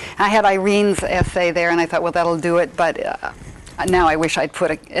 I had Irene's essay there, and I thought, well, that'll do it, but now I wish I'd put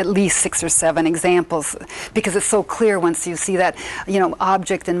at least 6 or 7 examples, because it's so clear once you see that, you know,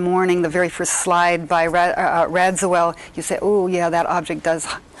 object in mourning, the very first slide by Radziwill, you say, oh, yeah, that object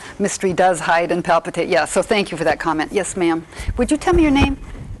mystery does hide and palpitate. Yeah, so thank you for that comment. Yes, ma'am. Would you tell me your name?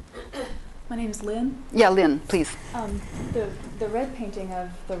 My name is Lynn. Yeah, Lynn, please. The red painting of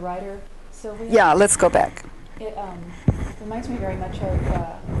the writer, Sylvia. Yeah, let's go back. It reminds me very much of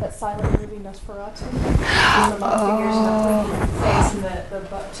that silent movie Nosferatu. The long figures and the blinking face and the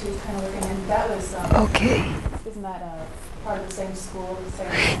butt tooth kind of looking in. That was okay. Isn't that part of the same school? The same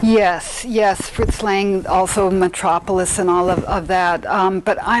Yes. Fritz Lang, also Metropolis and all of that.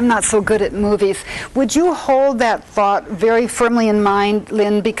 But I'm not so good at movies. Would you hold that thought very firmly in mind,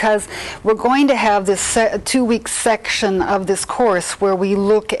 Lynn? Because we're going to have this 2-week section of this course where we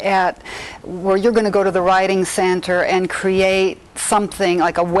look at, where you're going to go to the Writing Center and create something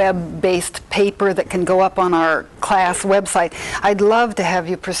like a web-based paper that can go up on our class website. I'd love to have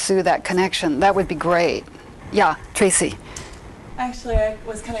you pursue that connection. That would be great. Yeah, Tracy. Actually, I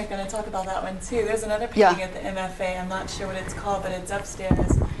was kind of going to talk about that one too. There's another painting at the MFA. I'm not sure what it's called, but it's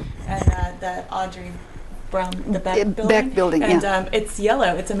upstairs, and the Audrey Brown, the Beck building. Beck building, and yeah. It's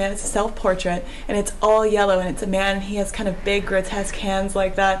yellow. It's a man. It's a self-portrait, and it's all yellow. And it's a man. And he has kind of big, grotesque hands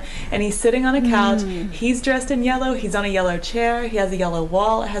like that. And he's sitting on a couch. He's dressed in yellow. He's on a yellow chair. He has a yellow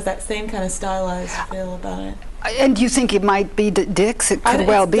wall. It has that same kind of stylized feel about it. And do you think it might be Dix? It could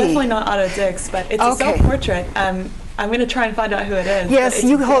well be. It's definitely not Otto Dix, but it's a self-portrait. I'm going to try and find out who it is. Yes,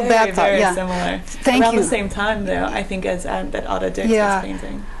 you hold that thought. Very Yeah, similar. Thank Around you. the same time, though, I think, as that Otto Dix was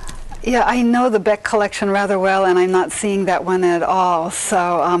painting. Yeah, I know the Beck collection rather well, and I'm not seeing that one at all.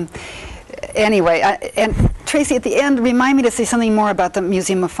 So anyway, and Tracy, at the end, remind me to say something more about the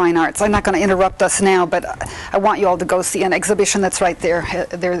Museum of Fine Arts. I'm not going to interrupt us now, but I want you all to go see an exhibition that's right there.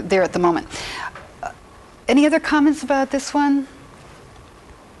 They're there at the moment. Any other comments about this one?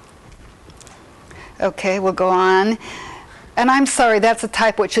 Okay, we'll go on. And I'm sorry, that's a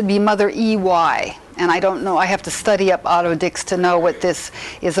typo. It should be Mother E-Y. And I don't know, I have to study up Otto Dix to know what this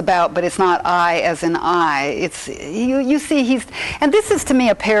is about, but it's not I as in I. It's, you see, and this is to me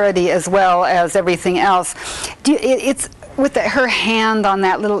a parody as well as everything else. It's with her hand on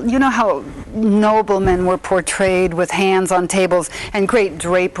that little, you know how noblemen were portrayed with hands on tables and great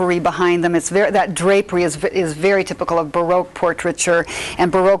drapery behind them. That drapery is very typical of Baroque portraiture,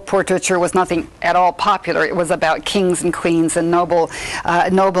 and Baroque portraiture was nothing at all popular. It was about kings and queens and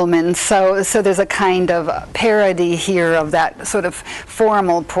noblemen. So there's a kind of parody here of that sort of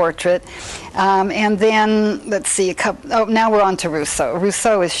formal portrait. And then, let's see, now we're on to Rousseau.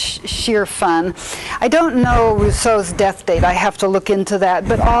 Rousseau is sheer fun. I don't know Rousseau's death date. I have to look into that,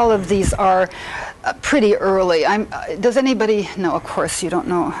 but all of these are pretty early. Does anybody know? Of course, you don't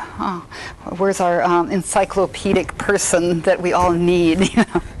know. Oh, where's our encyclopedic person that we all need?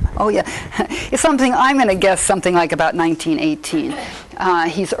 Oh, yeah. It's something, I'm going to guess something like about 1918.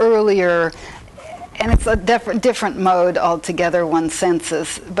 He's earlier. And it's a different mode altogether, one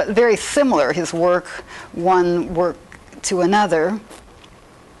senses, but very similar, his work, one work to another.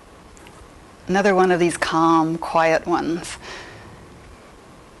 Another one of these calm, quiet ones.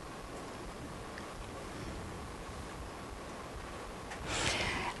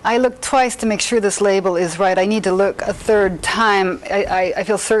 I look twice to make sure this label is right. I need to look a third time. I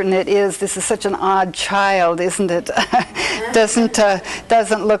feel certain it is. This is such an odd child, isn't it?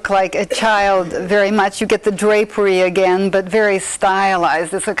 Doesn't look like a child very much. You get the drapery again, but very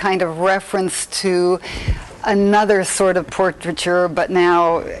stylized. It's a kind of reference to another sort of portraiture, but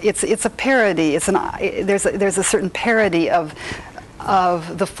now it's a parody. There's a certain parody of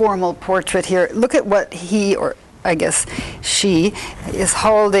the formal portrait here. Look at what he, or I guess she, is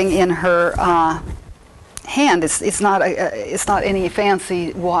holding in her hand. It's not any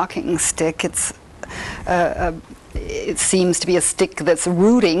fancy walking stick. It seems to be a stick that's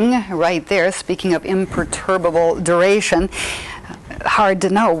rooting right there. Speaking of imperturbable duration, hard to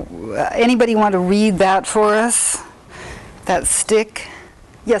know. Anybody want to read that for us? That stick?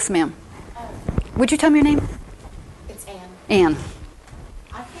 Yes, ma'am. Would you tell me your name? It's Anne. Anne.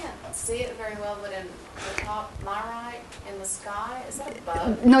 I can't see it very well, but in the top, my right, in the sky, is that a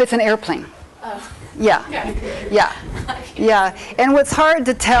bug? No, it's an airplane. Yeah, yeah, yeah. And what's hard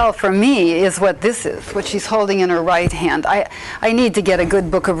to tell for me is what this is, what she's holding in her right hand. I need to get a good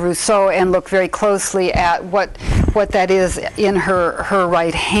book of Rousseau and look very closely at what that is in her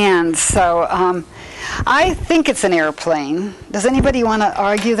right hand. So I think it's an airplane. Does anybody want to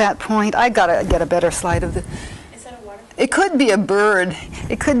argue that point? I gotta get a better slide of the. Is that a water? It could be a bird.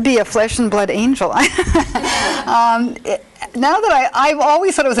 It could be a flesh and blood angel. Now that I've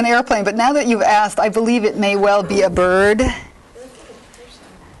always thought it was an airplane, but now that you've asked, I believe it may well be a bird. It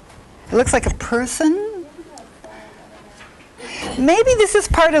looks like a person? Maybe this is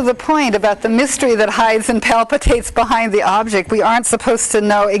part of the point about the mystery that hides and palpitates behind the object. We aren't supposed to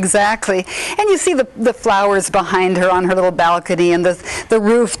know exactly. And you see the flowers behind her on her little balcony and the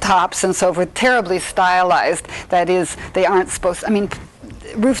rooftops and so forth, terribly stylized. That is, they aren't supposed, I mean,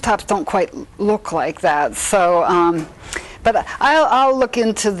 rooftops don't quite look like that. So, but I'll look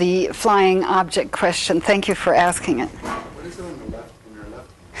into the flying object question. Thank you for asking it. What is it on the left, in your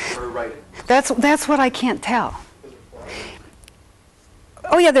left or right? That's what I can't tell.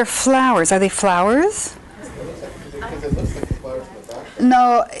 Oh yeah, they're flowers. Are they flowers? Because it looks like the flowers in the back.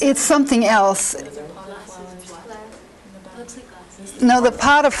 No, it's something else. Looks like glasses. No, the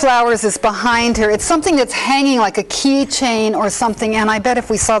pot of flowers is behind her. It's something that's hanging like a keychain or something, and I bet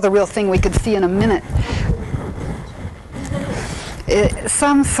if we saw the real thing, we could see in a minute.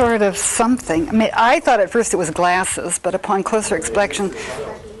 Some sort of something. I mean, I thought at first it was glasses, but upon closer inspection,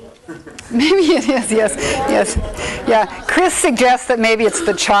 maybe it is. Yes, yes, yeah. Chris suggests that maybe it's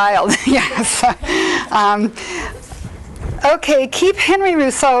the child. Yes. Okay, keep Henry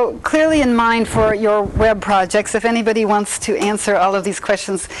Rousseau clearly in mind for your web projects. If anybody wants to answer all of these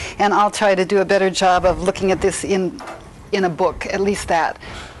questions, and I'll try to do a better job of looking at this in a book, at least that.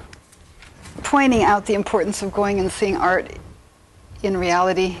 Pointing out the importance of going and seeing art in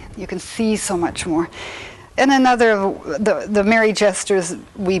reality. You can see so much more. And another, the merry jesters,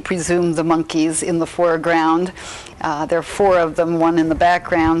 we presume the monkeys in the foreground. There are 4 of them, 1 in the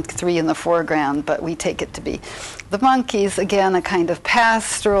background, 3 in the foreground, but we take it to be the monkeys. Again, a kind of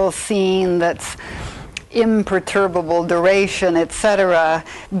pastoral scene that's imperturbable duration, etc.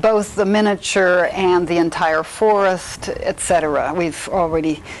 Both the miniature and the entire forest, etc. We've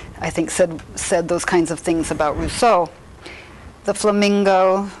already, I think, said those kinds of things about Rousseau. The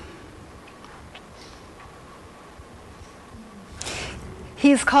flamingo.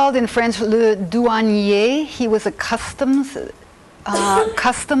 He's called in French le douanier. He was a customs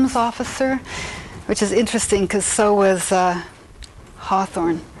officer, which is interesting because so was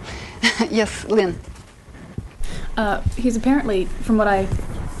Hawthorne. Yes, Lynn. He's apparently, from what I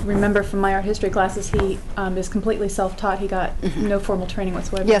remember from my art history classes, he is completely self-taught. He got no formal training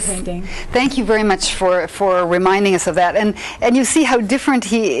whatsoever in painting. Thank you very much for reminding us of that. And you see how different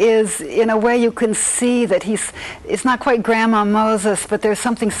he is. In a way, you can see that it's not quite Grandma Moses, but there's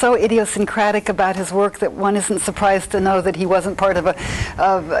something so idiosyncratic about his work that one isn't surprised to know that he wasn't part of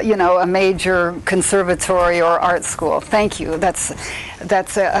a major conservatory or art school. Thank you. That's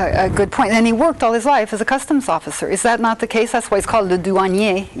a good point. And he worked all his life as a customs officer. Is that not the case? That's why he's called le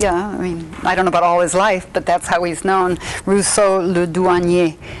douanier. Yeah, I mean, I don't know about all his life, but that's how he's known. Rousseau, le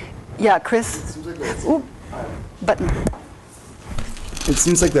douanier. Yeah, Chris? Ooh, button. It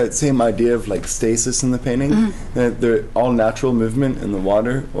seems like that same idea of like stasis in the painting, that they're all natural movement in the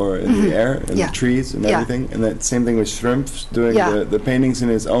water or in the air and the trees and everything, and that same thing with Schrimpf doing the paintings in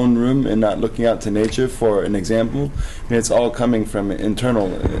his own room and not looking out to nature for an example. And it's all coming from internal,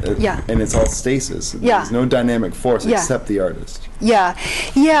 and it's all stasis. There's no dynamic force except the artist.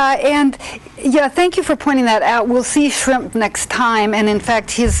 Thank you for pointing that out. We'll see Schrimpf next time, and in fact,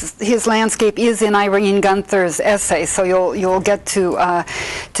 his landscape is in Irene Gunther's essay, so you'll get to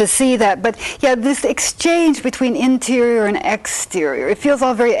see that. But yeah, this exchange between interior and exterior, it feels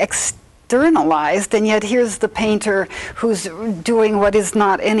all very externalized, and yet here's the painter who's doing what is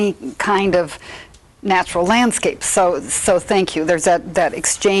not any kind of natural landscape. So thank you. There's that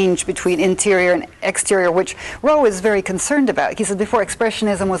exchange between interior and exterior, which Rowe is very concerned about. He said before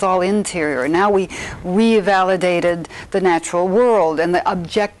Expressionism was all interior. Now we revalidated the natural world and the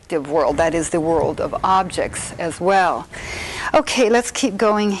objective world, that is the world of objects as well. Okay, let's keep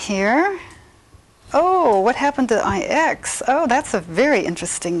going here. Oh, what happened to IX? Oh, that's a very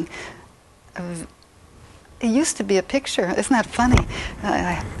interesting. It used to be a picture. Isn't that funny?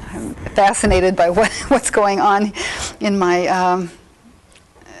 I'm fascinated by what's going on in my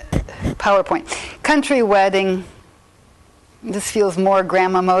PowerPoint. Country wedding. This feels more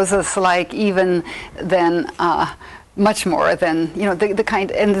Grandma Moses-like even than much more than, you know, the kind,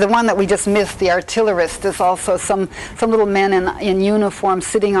 and the one that we just missed, the artillerist, is also some little men in uniform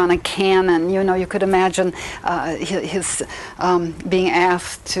sitting on a cannon. You know, you could imagine his being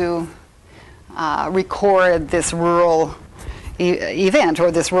asked to record this rural event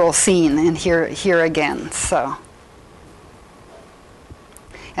or this rural scene, and here again. So,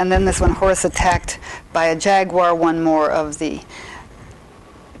 and then this one, horse attacked by a jaguar, one more of the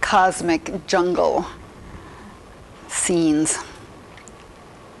cosmic jungle scenes.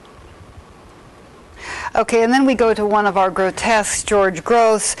 Okay, and then we go to one of our grotesques, George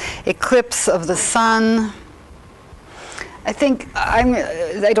Gross, Eclipse of the Sun.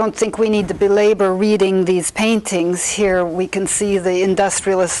 I don't think we need to belabor reading these paintings. Here we can see the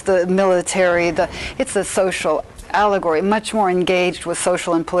industrialists, the military, it's a social allegory, much more engaged with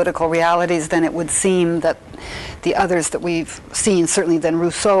social and political realities than it would seem that the others that we've seen, certainly than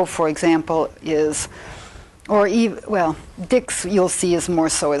Rousseau, for example, is. Or even, well, Dick's you'll see is more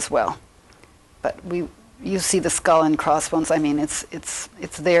so as well. But you see the skull and crossbones. I mean, it's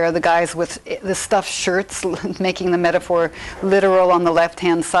there. The guys with the stuffed shirts, making the metaphor literal on the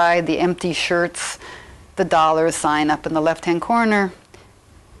left-hand side, the empty shirts, the dollar sign up in the left-hand corner.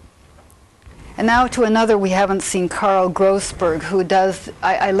 And now to another we haven't seen, Carl Grossberg, who does,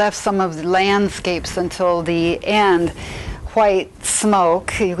 I left some of the landscapes until the end. White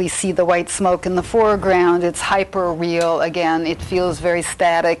smoke, we see the white smoke in the foreground. It's hyper real again. It feels very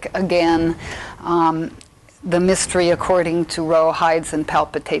static again. The mystery, according to Rowe, hides and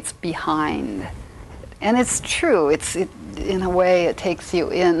palpitates behind. And it's true. In a way, it takes you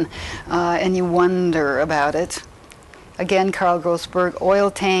in, and you wonder about it. Again, Carl Grossberg,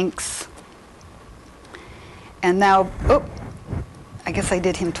 oil tanks. And now, I guess I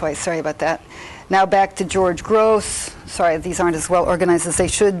did him twice. Sorry about that. Now back to George Gross. Sorry, these aren't as well organized as they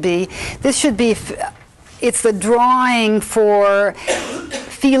should be. This should be, it's the drawing for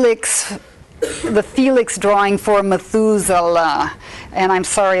Felix, the Felix drawing for Methuselah. And I'm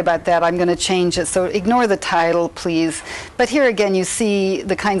sorry about that. I'm going to change it. So ignore the title, please. But here again, you see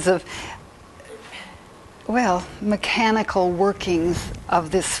the kinds of, well, mechanical workings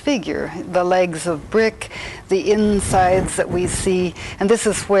of this figure. The legs of brick, the insides that we see. And this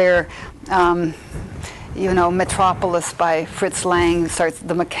is where you know, Metropolis by Fritz Lang starts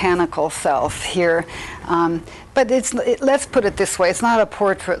the mechanical self here. But let's put it this way, it's not a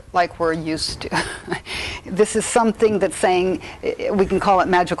portrait like we're used to. This is something that's saying, we can call it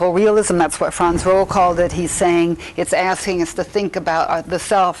magical realism, that's what Franz Rohe called it. He's saying it's asking us to think about the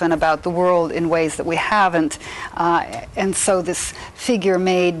self and about the world in ways that we haven't. And so this figure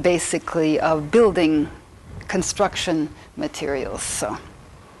made basically of building construction materials. So.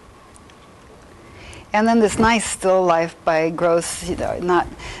 And then this nice still life by Gross, you know,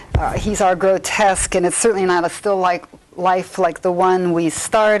 he's our grotesque, and it's certainly not a still life like the one we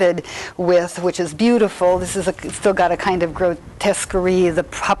started with, which is beautiful. This is still got a kind of grotesquerie, the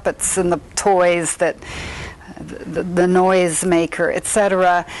puppets and the toys, that the noise maker,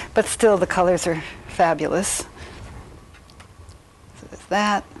 etc. But still the colors are fabulous. So there's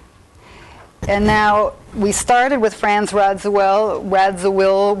that. And now we started with Franz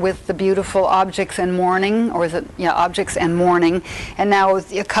Radziwill with the beautiful Objects and Mourning, or is it, yeah, Objects and Mourning. And now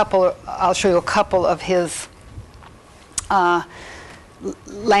I'll show you a couple of his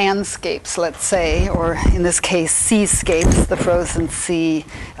landscapes, let's say, or in this case, seascapes, the frozen sea,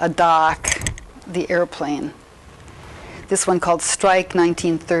 a dock, the airplane. This one called Strike,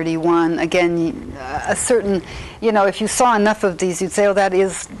 1931. Again, a certain, you know, if you saw enough of these, you'd say, oh, that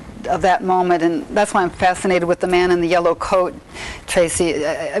is of that moment, and that's why I'm fascinated with the man in the yellow coat, Tracy.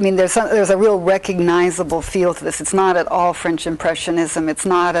 I mean, there's a real recognizable feel to this. It's not at all French Impressionism. It's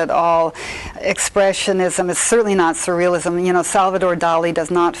not at all Expressionism. It's certainly not Surrealism. You know, Salvador Dali does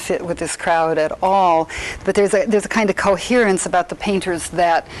not fit with this crowd at all. But there's a kind of coherence about the painters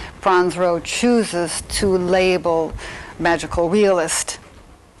that Franz Rohe chooses to label magical realist,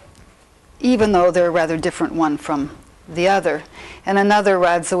 even though they're a rather different one from the other. And another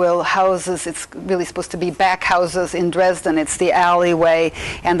Radziwill houses, it's really supposed to be back houses in Dresden. It's the alleyway,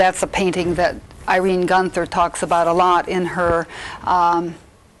 and that's a painting that Irene Gunther talks about a lot in her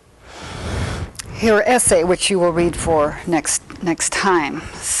essay, which you will read for next time.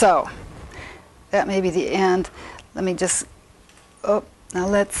 So that may be the end. Let me just, now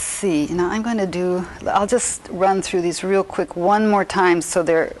let's see. Now I'll just run through these real quick one more time so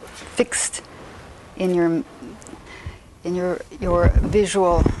they're fixed in your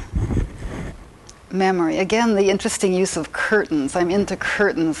visual memory. Again, the interesting use of curtains. I'm into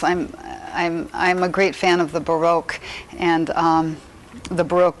curtains. I'm a great fan of the Baroque, and the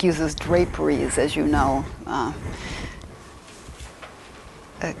Baroque uses draperies, as you know.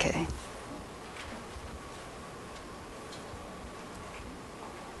 Okay.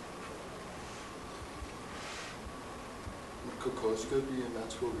 Could Kokoschka be a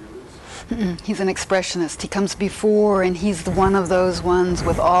natural realist? He's an expressionist. He comes before, and he's one of those ones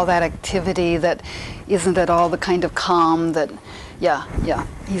with all that activity that isn't at all the kind of calm that, yeah.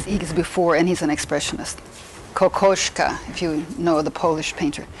 He's before, and he's an expressionist. Kokoschka, if you know the Polish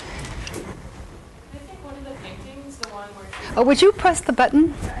painter. I think one of the paintings, the one where she Oh, would you press the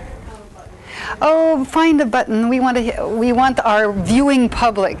button? Oh, find a button. We want our viewing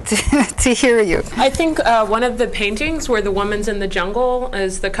public to hear you. I think one of the paintings where the woman's in the jungle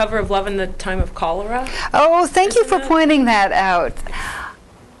is the cover of Love in the Time of Cholera. Oh, thank you for pointing that out.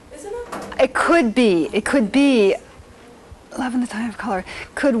 isn't it? It could be. It could be. Love in the Time of Cholera.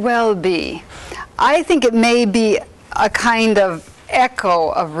 Could well be. I think it may be a kind of echo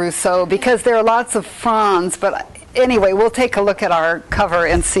of Rousseau because there are lots of fronds, but anyway, we'll take a look at our cover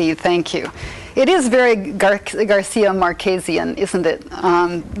and see. Thank you. It is very Garcia Marquesian, isn't it?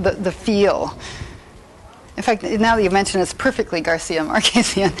 The feel. In fact, now that you mention it, it's perfectly Garcia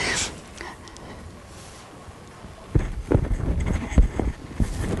Marquesian.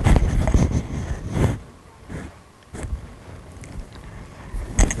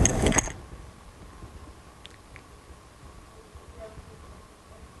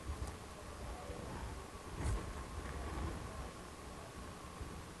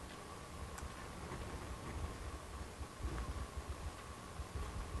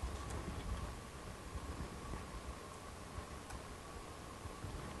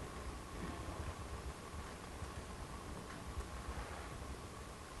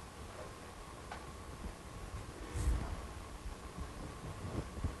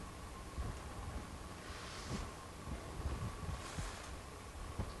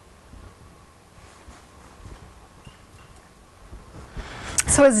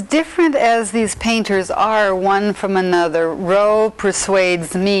 So as different as these painters are one from another, Rowe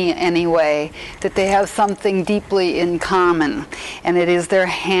persuades me anyway that they have something deeply in common, and it is their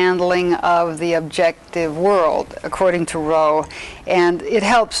handling of the objective world, according to Rowe. And it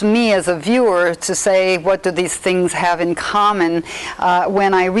helps me as a viewer to say, what do these things have in common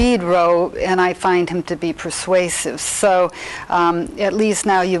when I read Rowe, and I find him to be persuasive. So at least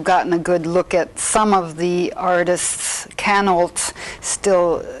now you've gotten a good look at some of the artists. Canault still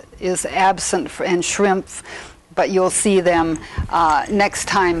is absent and Schrimpf, but you'll see them next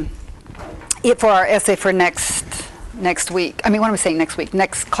time for our essay for next week. I mean, what am I saying next week?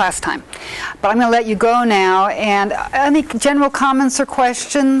 Next class time. But I'm going to let you go now. And any general comments or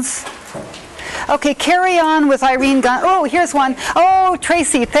questions? Okay, carry on with Irene Gunn. Oh, here's one. Oh,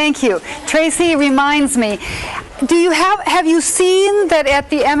 Tracy, thank you. Tracy reminds me. Have you seen that at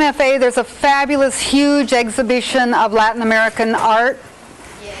the MFA there's a fabulous, huge exhibition of Latin American art?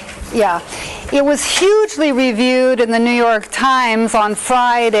 Yeah. It was hugely reviewed in the New York Times on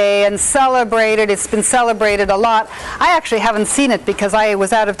Friday and celebrated. It's been celebrated a lot. I actually haven't seen it because I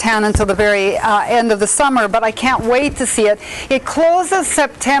was out of town until the very end of the summer, but I can't wait to see it. It closes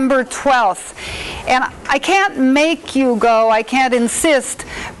September 12th. And I can't make you go, I can't insist,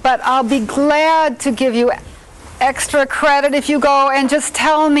 but I'll be glad to give you extra credit if you go and just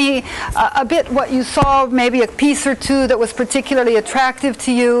tell me a bit what you saw, maybe a piece or two that was particularly attractive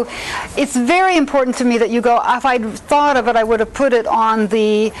to you. It's very important to me that you go. If I'd thought of it, I would have put it on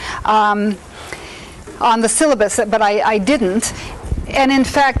the syllabus, but I didn't. And in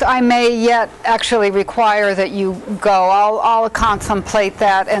fact, I may yet actually require that you go. I'll contemplate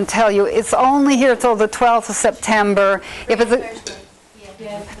that and tell you. It's only here till the 12th of September. If it's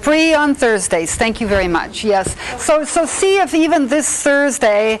free on Thursdays. Thank you very much. Yes. So see if even this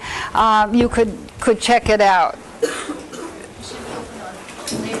Thursday you could check it out.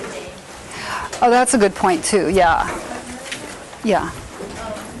 Oh, that's a good point too. Yeah. Yeah.